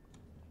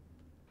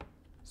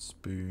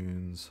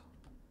 Spoons.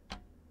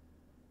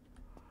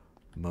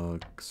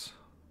 Mugs.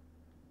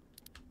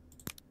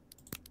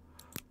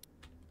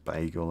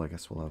 Bagel. I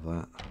guess we'll have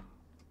that.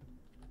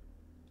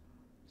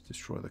 Let's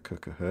destroy the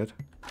cooker hood.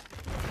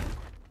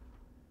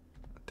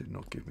 That did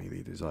not give me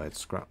the desired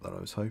scrap that I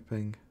was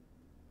hoping.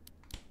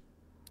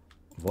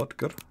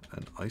 vodka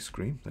and ice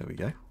cream. There we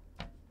go.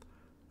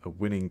 A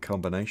winning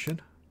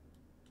combination.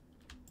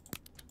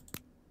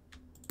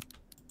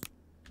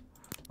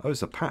 Oh,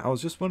 it's a I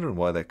was just wondering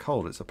why they're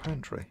cold. It's a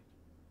pantry.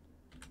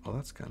 Oh,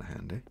 that's kind of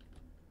handy.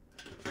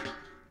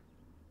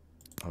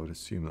 I would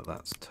assume that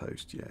that's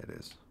toast. Yeah, it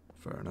is.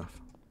 Fair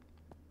enough.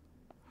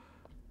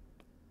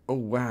 Oh,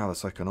 wow.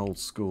 It's like an old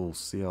school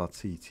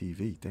CRT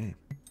TV. Damn.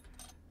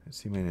 Don't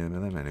see many of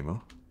them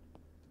anymore.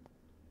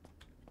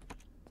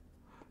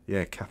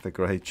 Yeah, cathode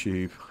grey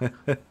tube.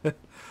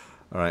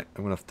 Alright,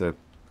 I'm gonna have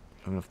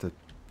to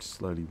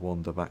slowly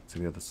wander back to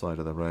the other side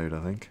of the road,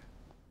 I think.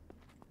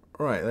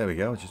 Right, there we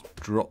go. I just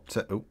dropped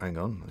it. Oh, hang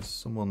on. There's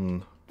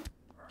someone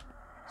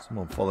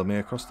followed me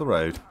across the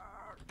road.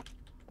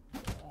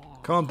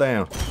 Calm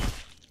down.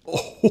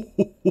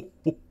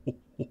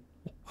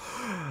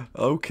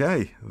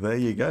 Okay, there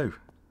you go.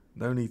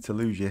 No need to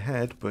lose your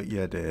head, but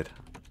you did.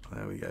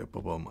 There we go.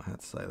 Boom. I had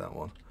to say that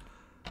one.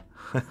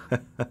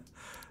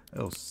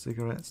 Oh,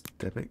 cigarettes,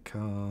 debit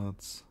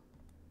cards.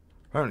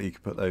 Apparently you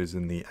could put those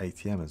in the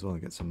ATM as well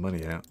and get some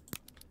money out.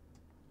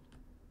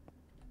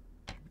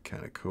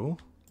 Kind of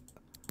cool.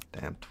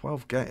 Damn,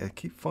 12 gauge. I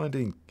keep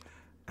finding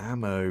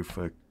ammo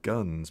for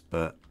guns,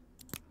 but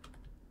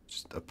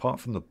just apart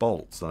from the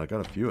bolts, and I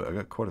got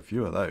quite a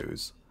few of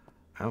those.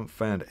 I haven't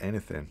found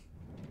anything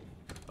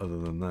other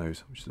than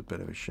those, which is a bit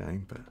of a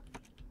shame, but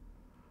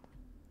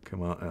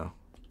come on. Oh. I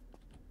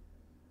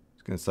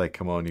was going to say,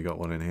 come on, you got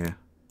one in here.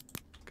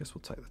 Guess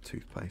we'll take the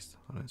toothpaste.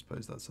 I don't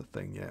suppose that's a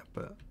thing yet,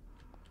 but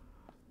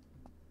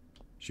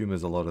assume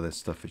there's a lot of this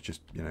stuff is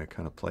just, you know,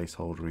 kind of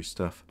placeholdery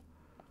stuff.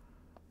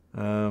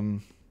 Alright,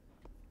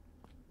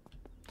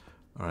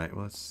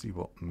 well, let's see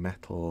what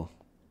metal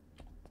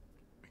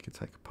we could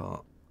take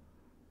apart.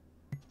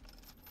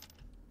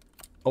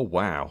 Oh,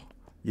 wow.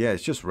 Yeah,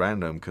 it's just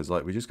random because,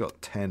 like, we just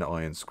got 10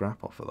 iron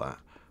scrap off of that.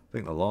 I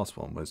think the last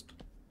one was,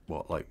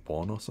 what, like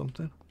 1 or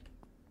something?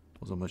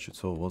 Wasn't much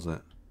at all, was it?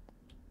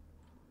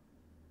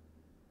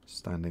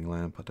 Standing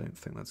lamp. I don't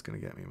think that's going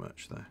to get me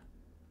much there.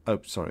 Oh,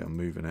 sorry, I'm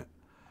moving it.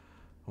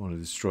 I want to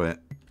destroy it.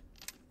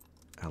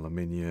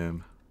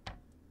 Aluminium.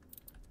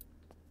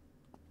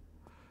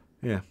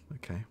 Yeah,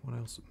 okay. What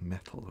else?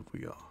 Metal have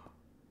we got?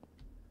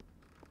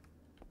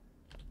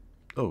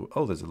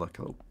 Oh, there's like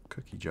a little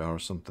cookie jar or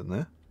something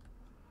there.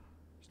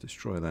 Let's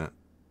destroy that.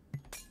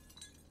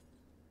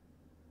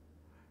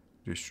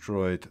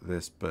 Destroyed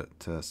this, but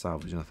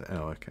salvage nothing.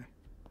 Oh, okay.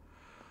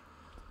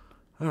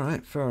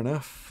 Alright, fair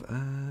enough.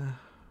 I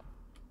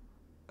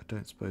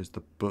don't suppose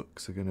the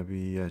books are going to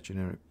be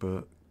generic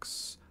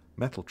books.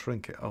 Metal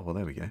trinket. Oh, well,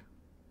 there we go.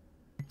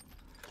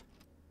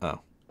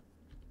 Oh.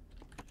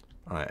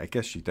 Alright, I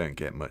guess you don't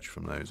get much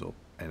from those or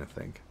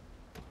anything.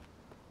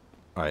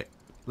 Alright,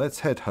 let's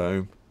head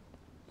home.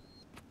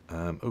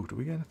 Oh, do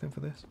we get anything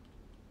for this?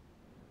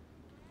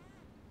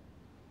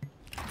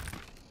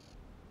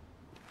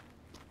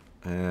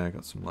 I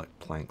got some like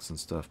planks and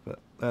stuff, but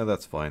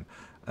that's fine.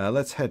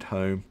 Let's head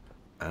home,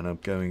 and I'm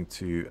going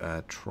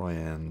to try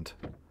and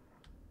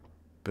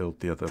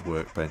build the other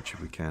workbench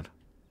if we can.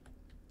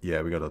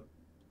 Yeah, we got to.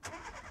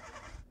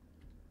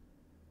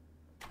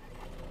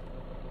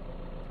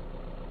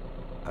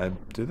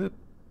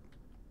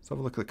 Let's have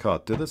a look at the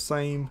card. Do the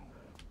same.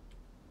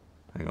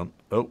 Hang on.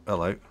 Oh,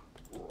 hello.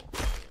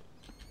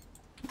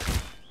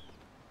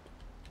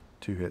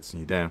 2 hits and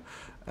you're down.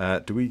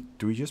 Do we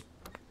just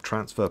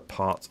transfer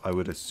parts? I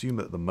would assume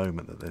at the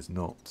moment that there's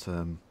not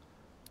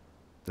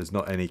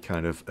any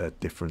kind of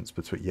difference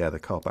between. Yeah, the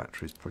car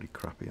battery is pretty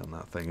crappy on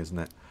that thing, isn't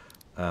it?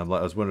 Like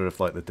I was wondering if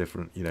like the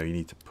different, you know, you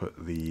need to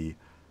put the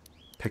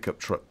pickup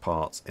truck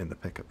parts in the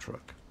pickup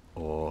truck,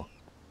 or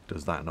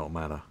does that not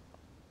matter?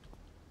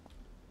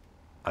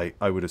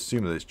 I would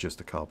assume that it's just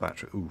a car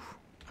battery. Oof.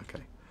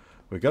 Okay.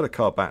 We've got a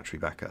car battery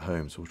back at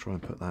home, so we'll try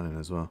and put that in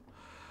as well.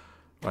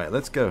 Right,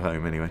 let's go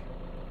home anyway.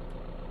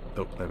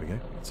 Oh, there we go.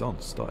 It's on.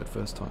 Started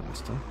first time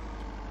this time.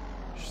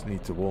 Just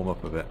need to warm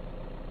up a bit.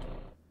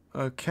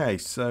 Okay,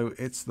 so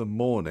it's the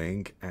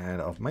morning,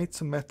 and I've made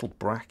some metal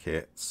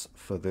brackets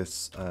for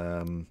this,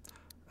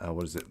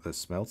 what is it, the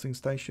smelting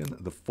station?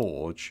 The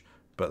forge,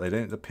 but they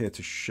don't appear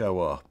to show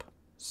up.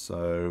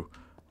 So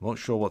I'm not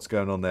sure what's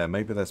going on there.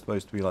 Maybe they're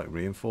supposed to be like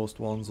reinforced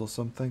ones or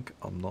something.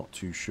 I'm not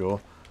too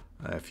sure.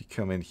 If you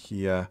come in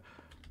here,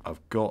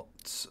 I've got,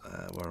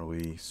 where are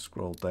we?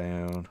 Scroll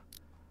down.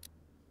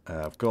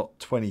 I've got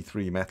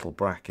 23 metal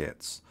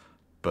brackets,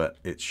 but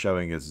it's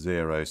showing as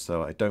 0,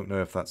 so I don't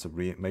know if that's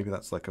maybe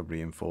that's like a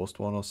reinforced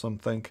one or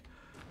something.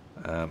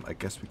 I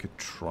guess we could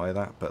try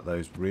that, but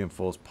those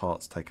reinforced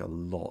parts take a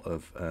lot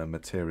of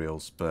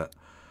materials, but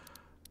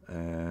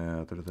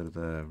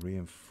the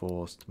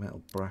reinforced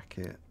metal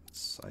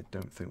brackets, I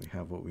don't think we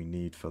have what we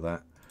need for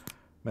that.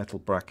 Metal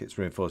brackets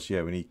reinforced,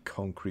 yeah, we need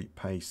concrete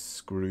paste,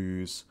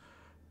 screws,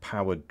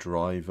 powered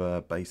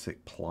driver,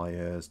 basic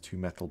pliers, 2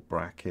 metal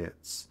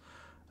brackets,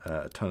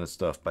 a ton of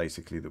stuff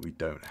basically that we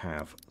don't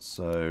have.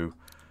 So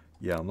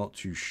yeah, I'm not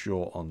too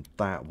sure on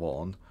that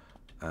one.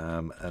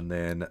 And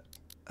then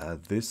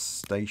this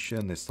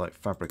station, this like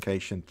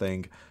fabrication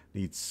thing,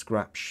 needs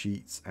scrap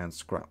sheets and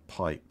scrap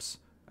pipes.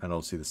 and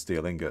obviously the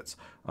steel ingots.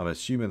 I'm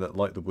assuming that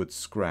like the wood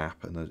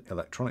scrap and the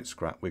electronic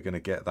scrap, we're going to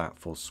get that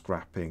for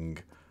scrapping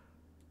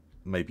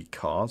maybe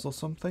cars or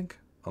something.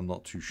 I'm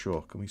not too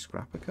sure. Can we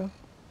scrap a car?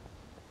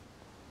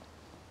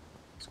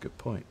 That's a good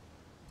point.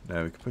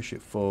 No, we can push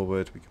it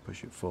forward. We can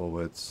push it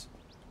forwards.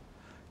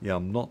 Yeah,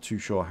 I'm not too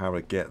sure how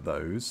to get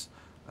those.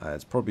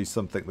 It's probably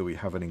something that we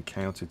haven't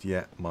encountered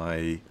yet.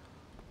 My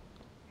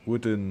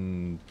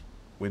wooden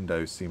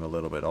windows seem a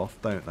little bit off,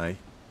 don't they?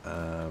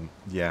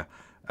 Yeah.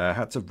 I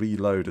had to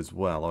reload as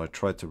well. I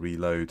tried to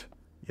reload.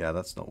 Yeah,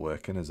 that's not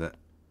working, is it?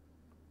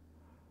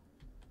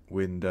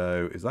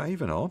 Window. Is that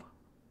even on?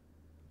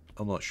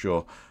 I'm not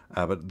sure.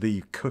 But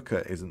the cooker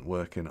isn't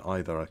working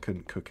either. I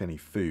couldn't cook any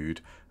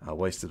food. I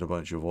wasted a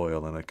bunch of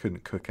oil and I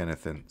couldn't cook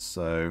anything.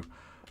 So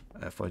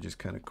if I just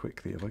kind of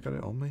quickly... Have I got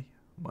it on me?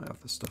 Might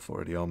have the stuff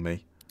already on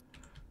me.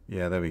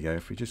 Yeah, there we go.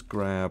 If we just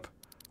grab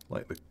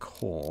like the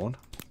corn.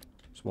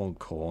 Just one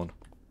corn.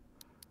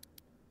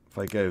 If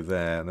I go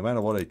there, no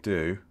matter what I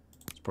do...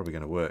 Probably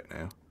going to work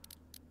now.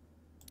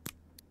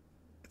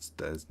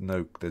 There's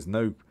no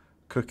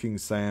cooking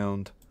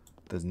sound.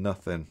 There's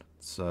nothing.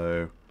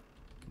 So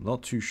I'm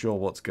not too sure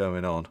what's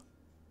going on.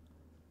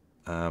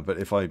 But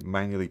if I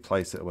manually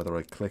place it, whether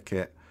I click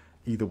it,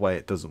 either way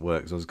it doesn't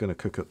work. So I was going to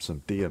cook up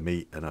some deer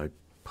meat and I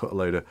put a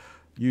load of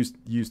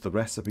used the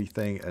recipe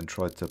thing and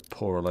tried to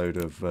pour a load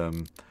of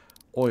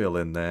oil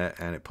in there,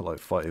 and it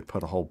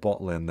put a whole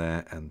bottle in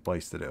there and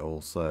wasted it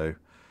all. So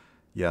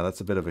yeah,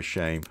 that's a bit of a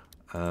shame.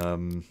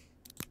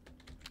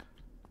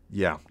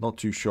 Yeah, not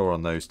too sure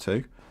on those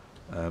two.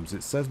 So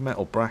it says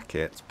metal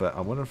brackets, but I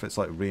wonder if it's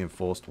like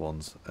reinforced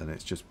ones and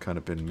it's just kind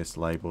of been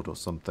mislabeled or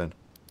something.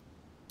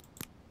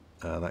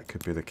 That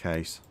could be the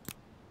case.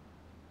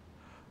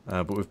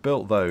 But we've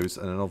built those,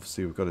 and then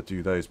obviously we've got to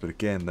do those. But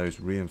again, those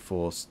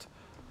reinforced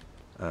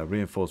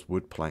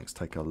wood planks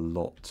take a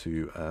lot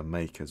to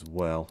make as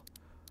well.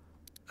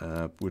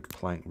 Wood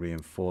plank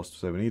reinforced.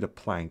 So we need a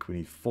plank. We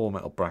need 4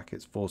 metal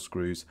brackets, 4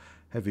 screws,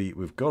 heavy.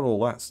 We've got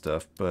all that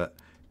stuff, but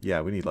yeah,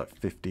 we need like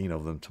 15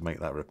 of them to make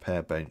that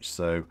repair bench.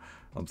 So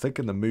I'm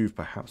thinking the move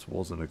perhaps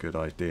wasn't a good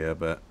idea,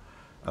 but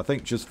I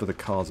think just for the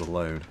cars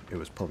alone, it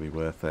was probably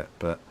worth it.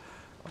 But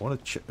I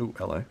want to oh,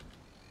 hello.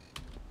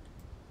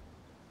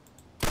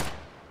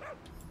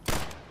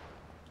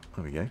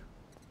 There we go.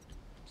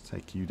 Let's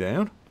take you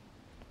down.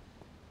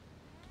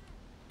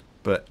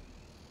 But,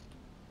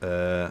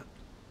 oh,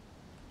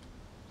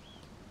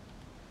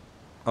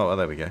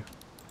 there we go.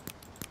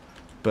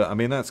 But, I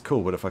mean, that's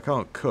cool. But if I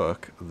can't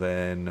cook,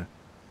 then...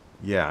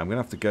 Yeah, I'm going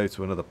to have to go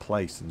to another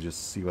place and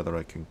just see whether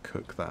I can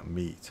cook that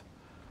meat.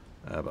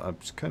 But I'm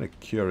just kind of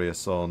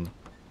curious on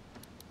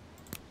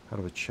how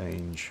do I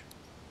change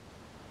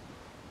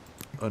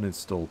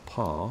uninstall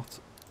part,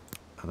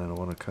 and then I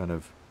want to kind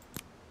of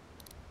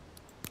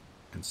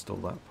install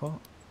that part.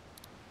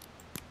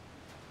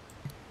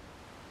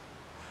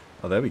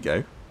 Oh, there we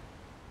go.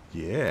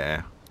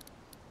 Yeah.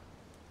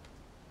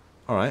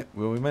 Alright,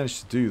 well we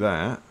managed to do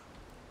that.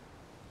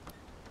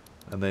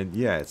 And then,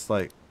 yeah, it's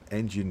like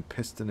engine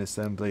piston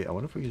assembly. I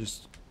wonder if we can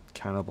just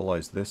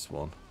cannibalize this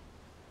one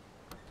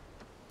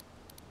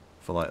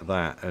for like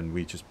that, and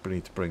we just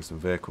need to bring some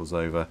vehicles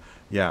over.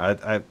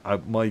 Yeah,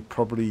 my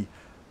probably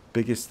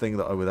biggest thing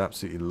that I would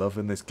absolutely love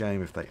in this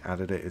game if they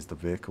added it is the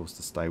vehicles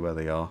to stay where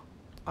they are.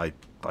 I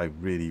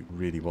really,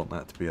 really want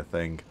that to be a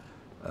thing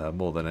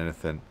more than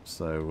anything.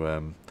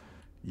 So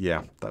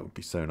yeah, that would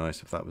be so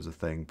nice if that was a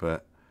thing.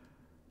 But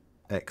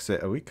exit.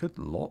 Oh, we could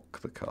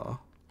lock the car.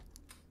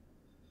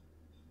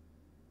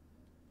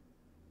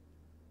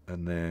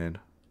 And then,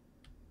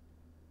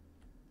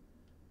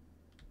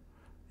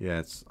 yeah,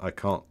 it's I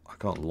can't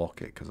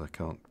lock it because I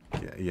can't.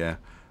 Yeah,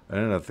 I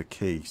don't have the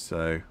key,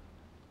 so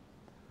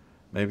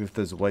maybe if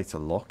there's a way to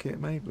lock it,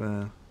 maybe.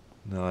 No,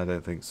 I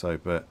don't think so.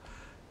 But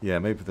yeah,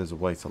 maybe if there's a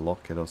way to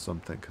lock it or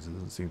something, because there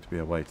doesn't seem to be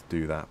a way to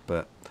do that.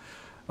 But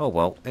oh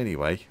well.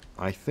 Anyway,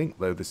 I think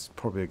though this is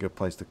probably a good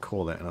place to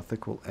call it, and I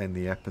think we'll end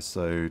the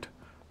episode.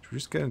 Should we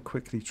just go and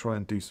quickly try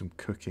and do some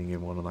cooking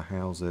in one of the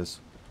houses?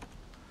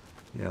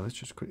 Yeah, let's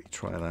just quickly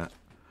try that.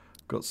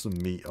 Got some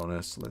meat on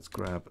us. Let's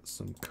grab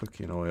some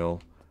cooking oil.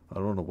 I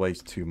don't want to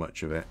waste too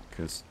much of it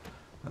because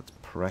that's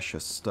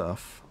precious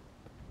stuff.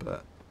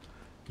 But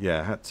yeah,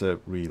 I had to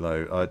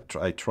reload.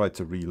 I tried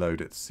to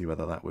reload it to see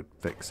whether that would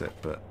fix it,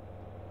 but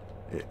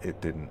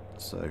it didn't.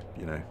 So,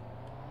 you know.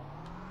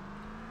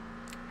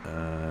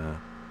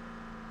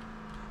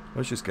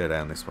 Let's just go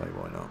down this way.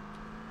 Why not?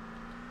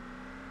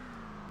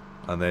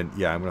 And then,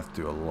 yeah, I'm going to have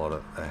to do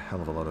a hell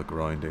of a lot of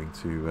grinding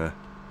to...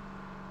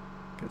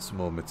 get some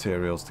more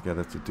materials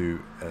together to do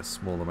a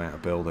small amount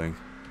of building.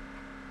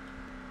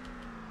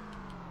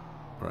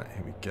 Right,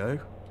 here we go.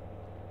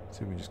 Let's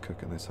see if we can just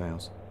cook in this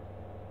house.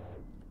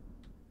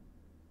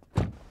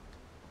 Let's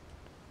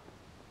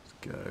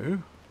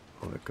go.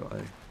 Oh, they've got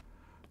a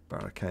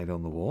barricade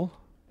on the wall.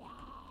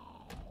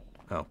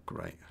 Oh,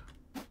 great.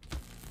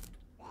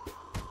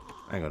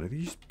 Hang on, did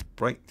you just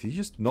break? Did you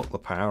just knock the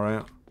power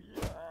out?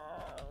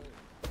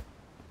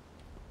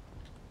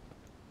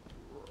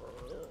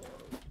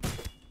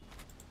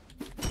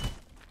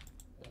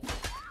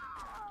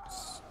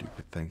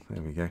 thing.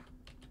 There we go.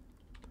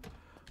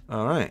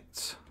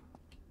 Alright.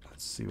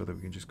 Let's see whether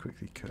we can just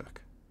quickly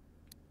cook.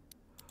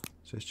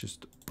 So let's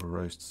just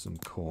roast some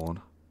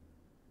corn.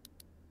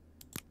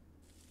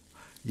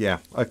 Yeah,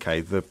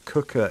 okay, the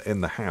cooker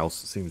in the house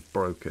seems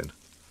broken.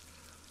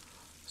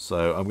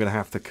 So I'm going to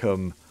have to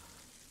come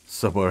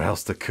somewhere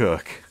else to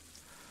cook.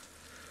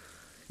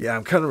 Yeah,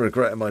 I'm kind of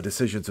regretting my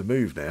decision to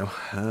move now.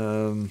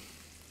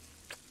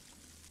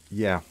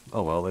 Yeah,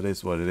 oh well, it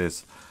is what it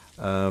is.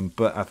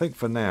 But I think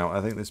for now,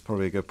 I think this is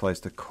probably a good place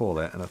to call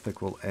it. And I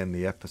think we'll end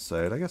the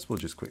episode. I guess we'll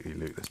just quickly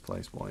loot this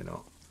place. Why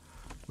not?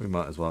 We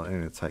might as well. It's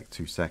going to take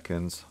 2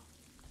 seconds.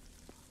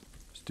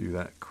 Let's do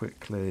that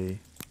quickly.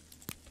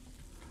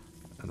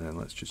 And then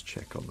let's just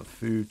check on the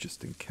food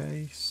just in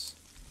case.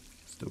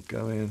 Still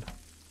going.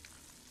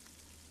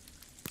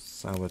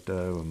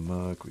 Sourdough and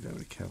mug. We don't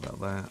really care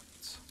about that.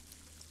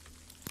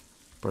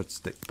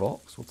 Breadstick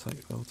box. We'll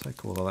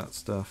take all of that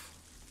stuff.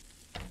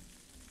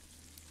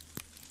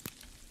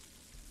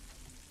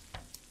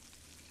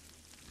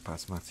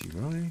 Basmati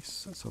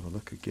rice. Let's have a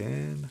look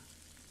again.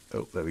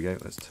 Oh, there we go.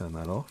 Let's turn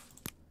that off.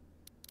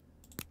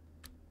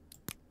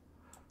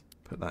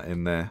 Put that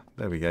in there.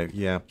 There we go.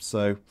 Yeah,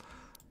 so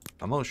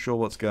I'm not sure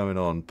what's going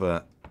on,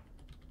 but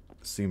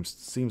it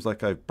seems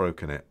like I've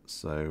broken it.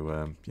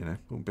 So, you know, it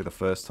won't be the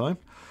first time,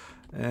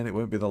 and it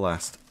won't be the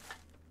last.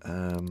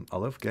 I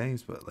love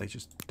games, but they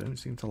just don't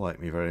seem to like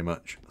me very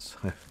much. So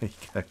there you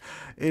go.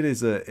 It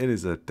is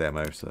a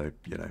demo, so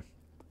you know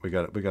we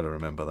got to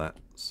remember that.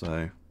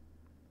 So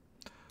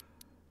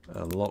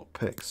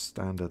lockpick,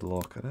 standard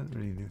lock. I don't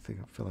really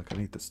feel like I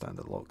need the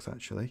standard locks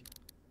actually.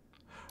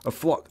 A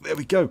flock. There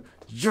we go.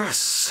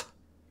 Yes.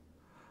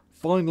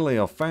 Finally,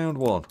 I found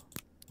one.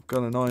 I've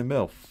got a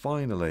 9mm.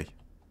 Finally.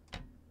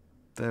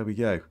 There we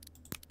go.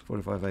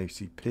 45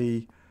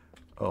 ACP.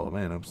 Oh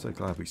man, I'm so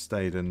glad we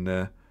stayed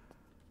and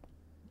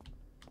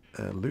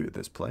looted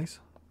this place.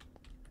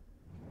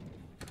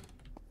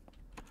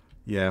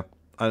 Yeah,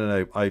 I don't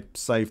know. I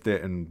saved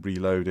it and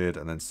reloaded,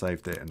 and then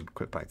saved it and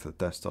quit back to the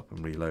desktop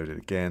and reloaded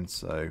again.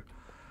 So,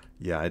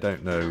 yeah, I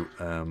don't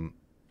know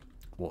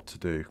what to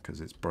do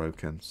because it's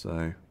broken.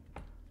 So,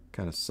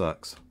 kind of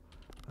sucks.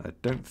 I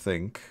don't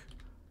think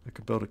I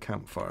could build a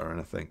campfire or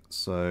anything.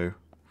 So,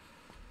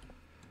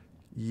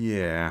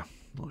 yeah,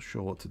 not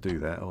sure what to do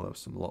there. Oh, there was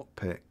some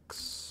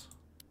lockpicks.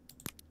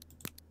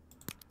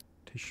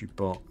 Tissue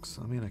box.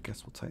 I mean, I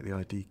guess we'll take the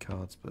ID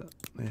cards, but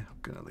yeah,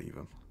 I'm going to leave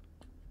them.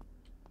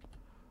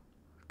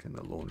 In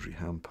the laundry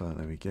hamper.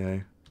 There we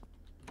go.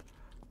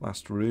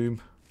 Last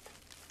room.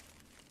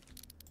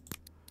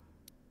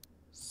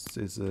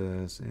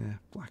 Scissors. Yeah,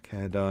 black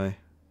hair dye.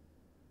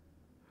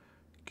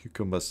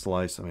 Cucumber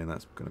slice. I mean,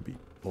 that's going to be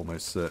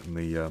almost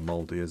certainly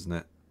mouldy, isn't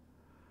it?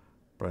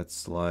 Bread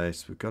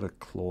slice. We've got a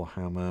claw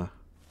hammer.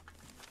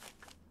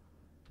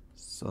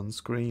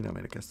 Sunscreen. I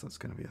mean, I guess that's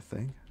going to be a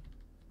thing.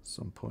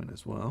 Some point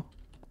as well.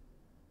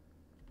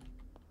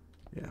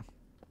 Yeah.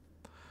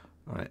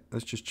 Alright,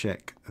 let's just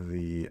check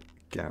the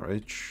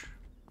garage.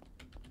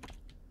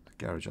 The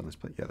garage on this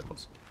plate. Yeah, there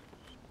was.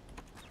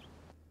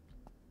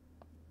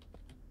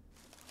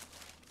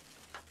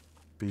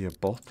 Beer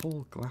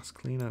bottle, glass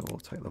cleaner, or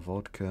take the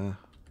vodka.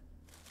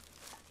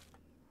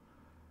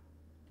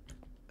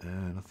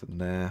 Nothing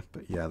there.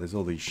 But yeah, there's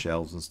all these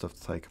shelves and stuff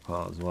to take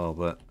apart as well.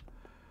 But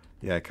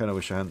yeah, I kind of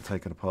wish I hadn't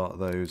taken apart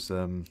those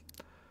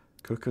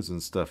cookers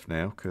and stuff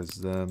now,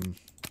 because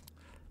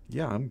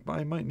yeah,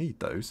 I might need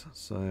those.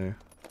 So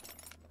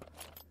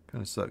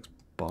kind of sucks.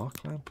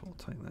 Bark lamp, I'll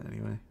take that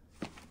anyway.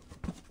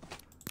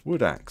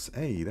 Wood axe.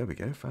 Hey, there we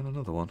go. Found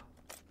another one.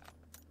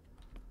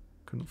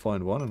 Couldn't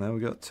find one, and now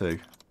we got 2.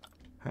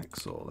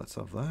 Hacksaw. Let's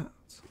have that.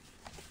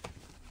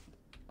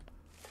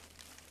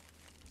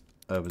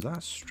 Was that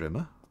a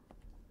strimmer?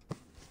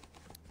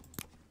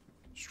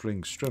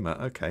 String strimmer.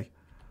 Okay.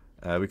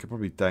 We could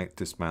probably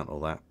dismantle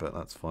that, but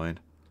that's fine.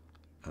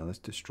 Let's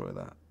destroy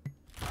that.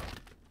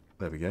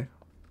 There we go.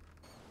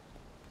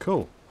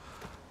 Cool.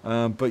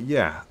 But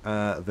yeah,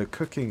 the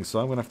cooking, so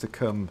I'm going to have to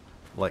come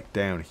like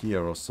down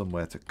here or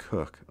somewhere to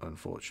cook,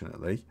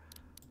 unfortunately.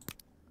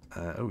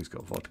 Oh, he's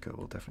got vodka.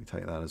 We'll definitely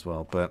take that as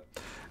well. But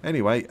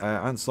anyway,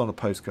 answer on a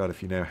postcard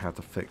if you know how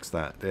to fix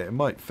that. It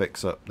might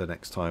fix up the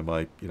next time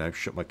I, you know,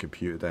 shut my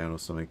computer down or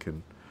something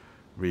and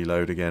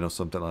reload again or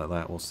something like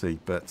that. We'll see.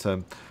 But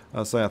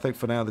I'll say I think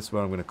for now this is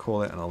where I'm going to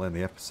call it, and I'll end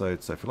the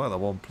episode. So if you like that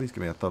one, please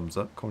give me a thumbs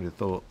up, comment your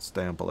thoughts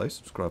down below,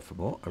 subscribe for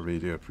more. I really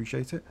do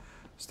appreciate it.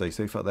 Stay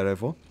safe out there,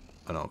 everyone,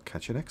 and I'll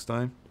catch you next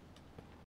time.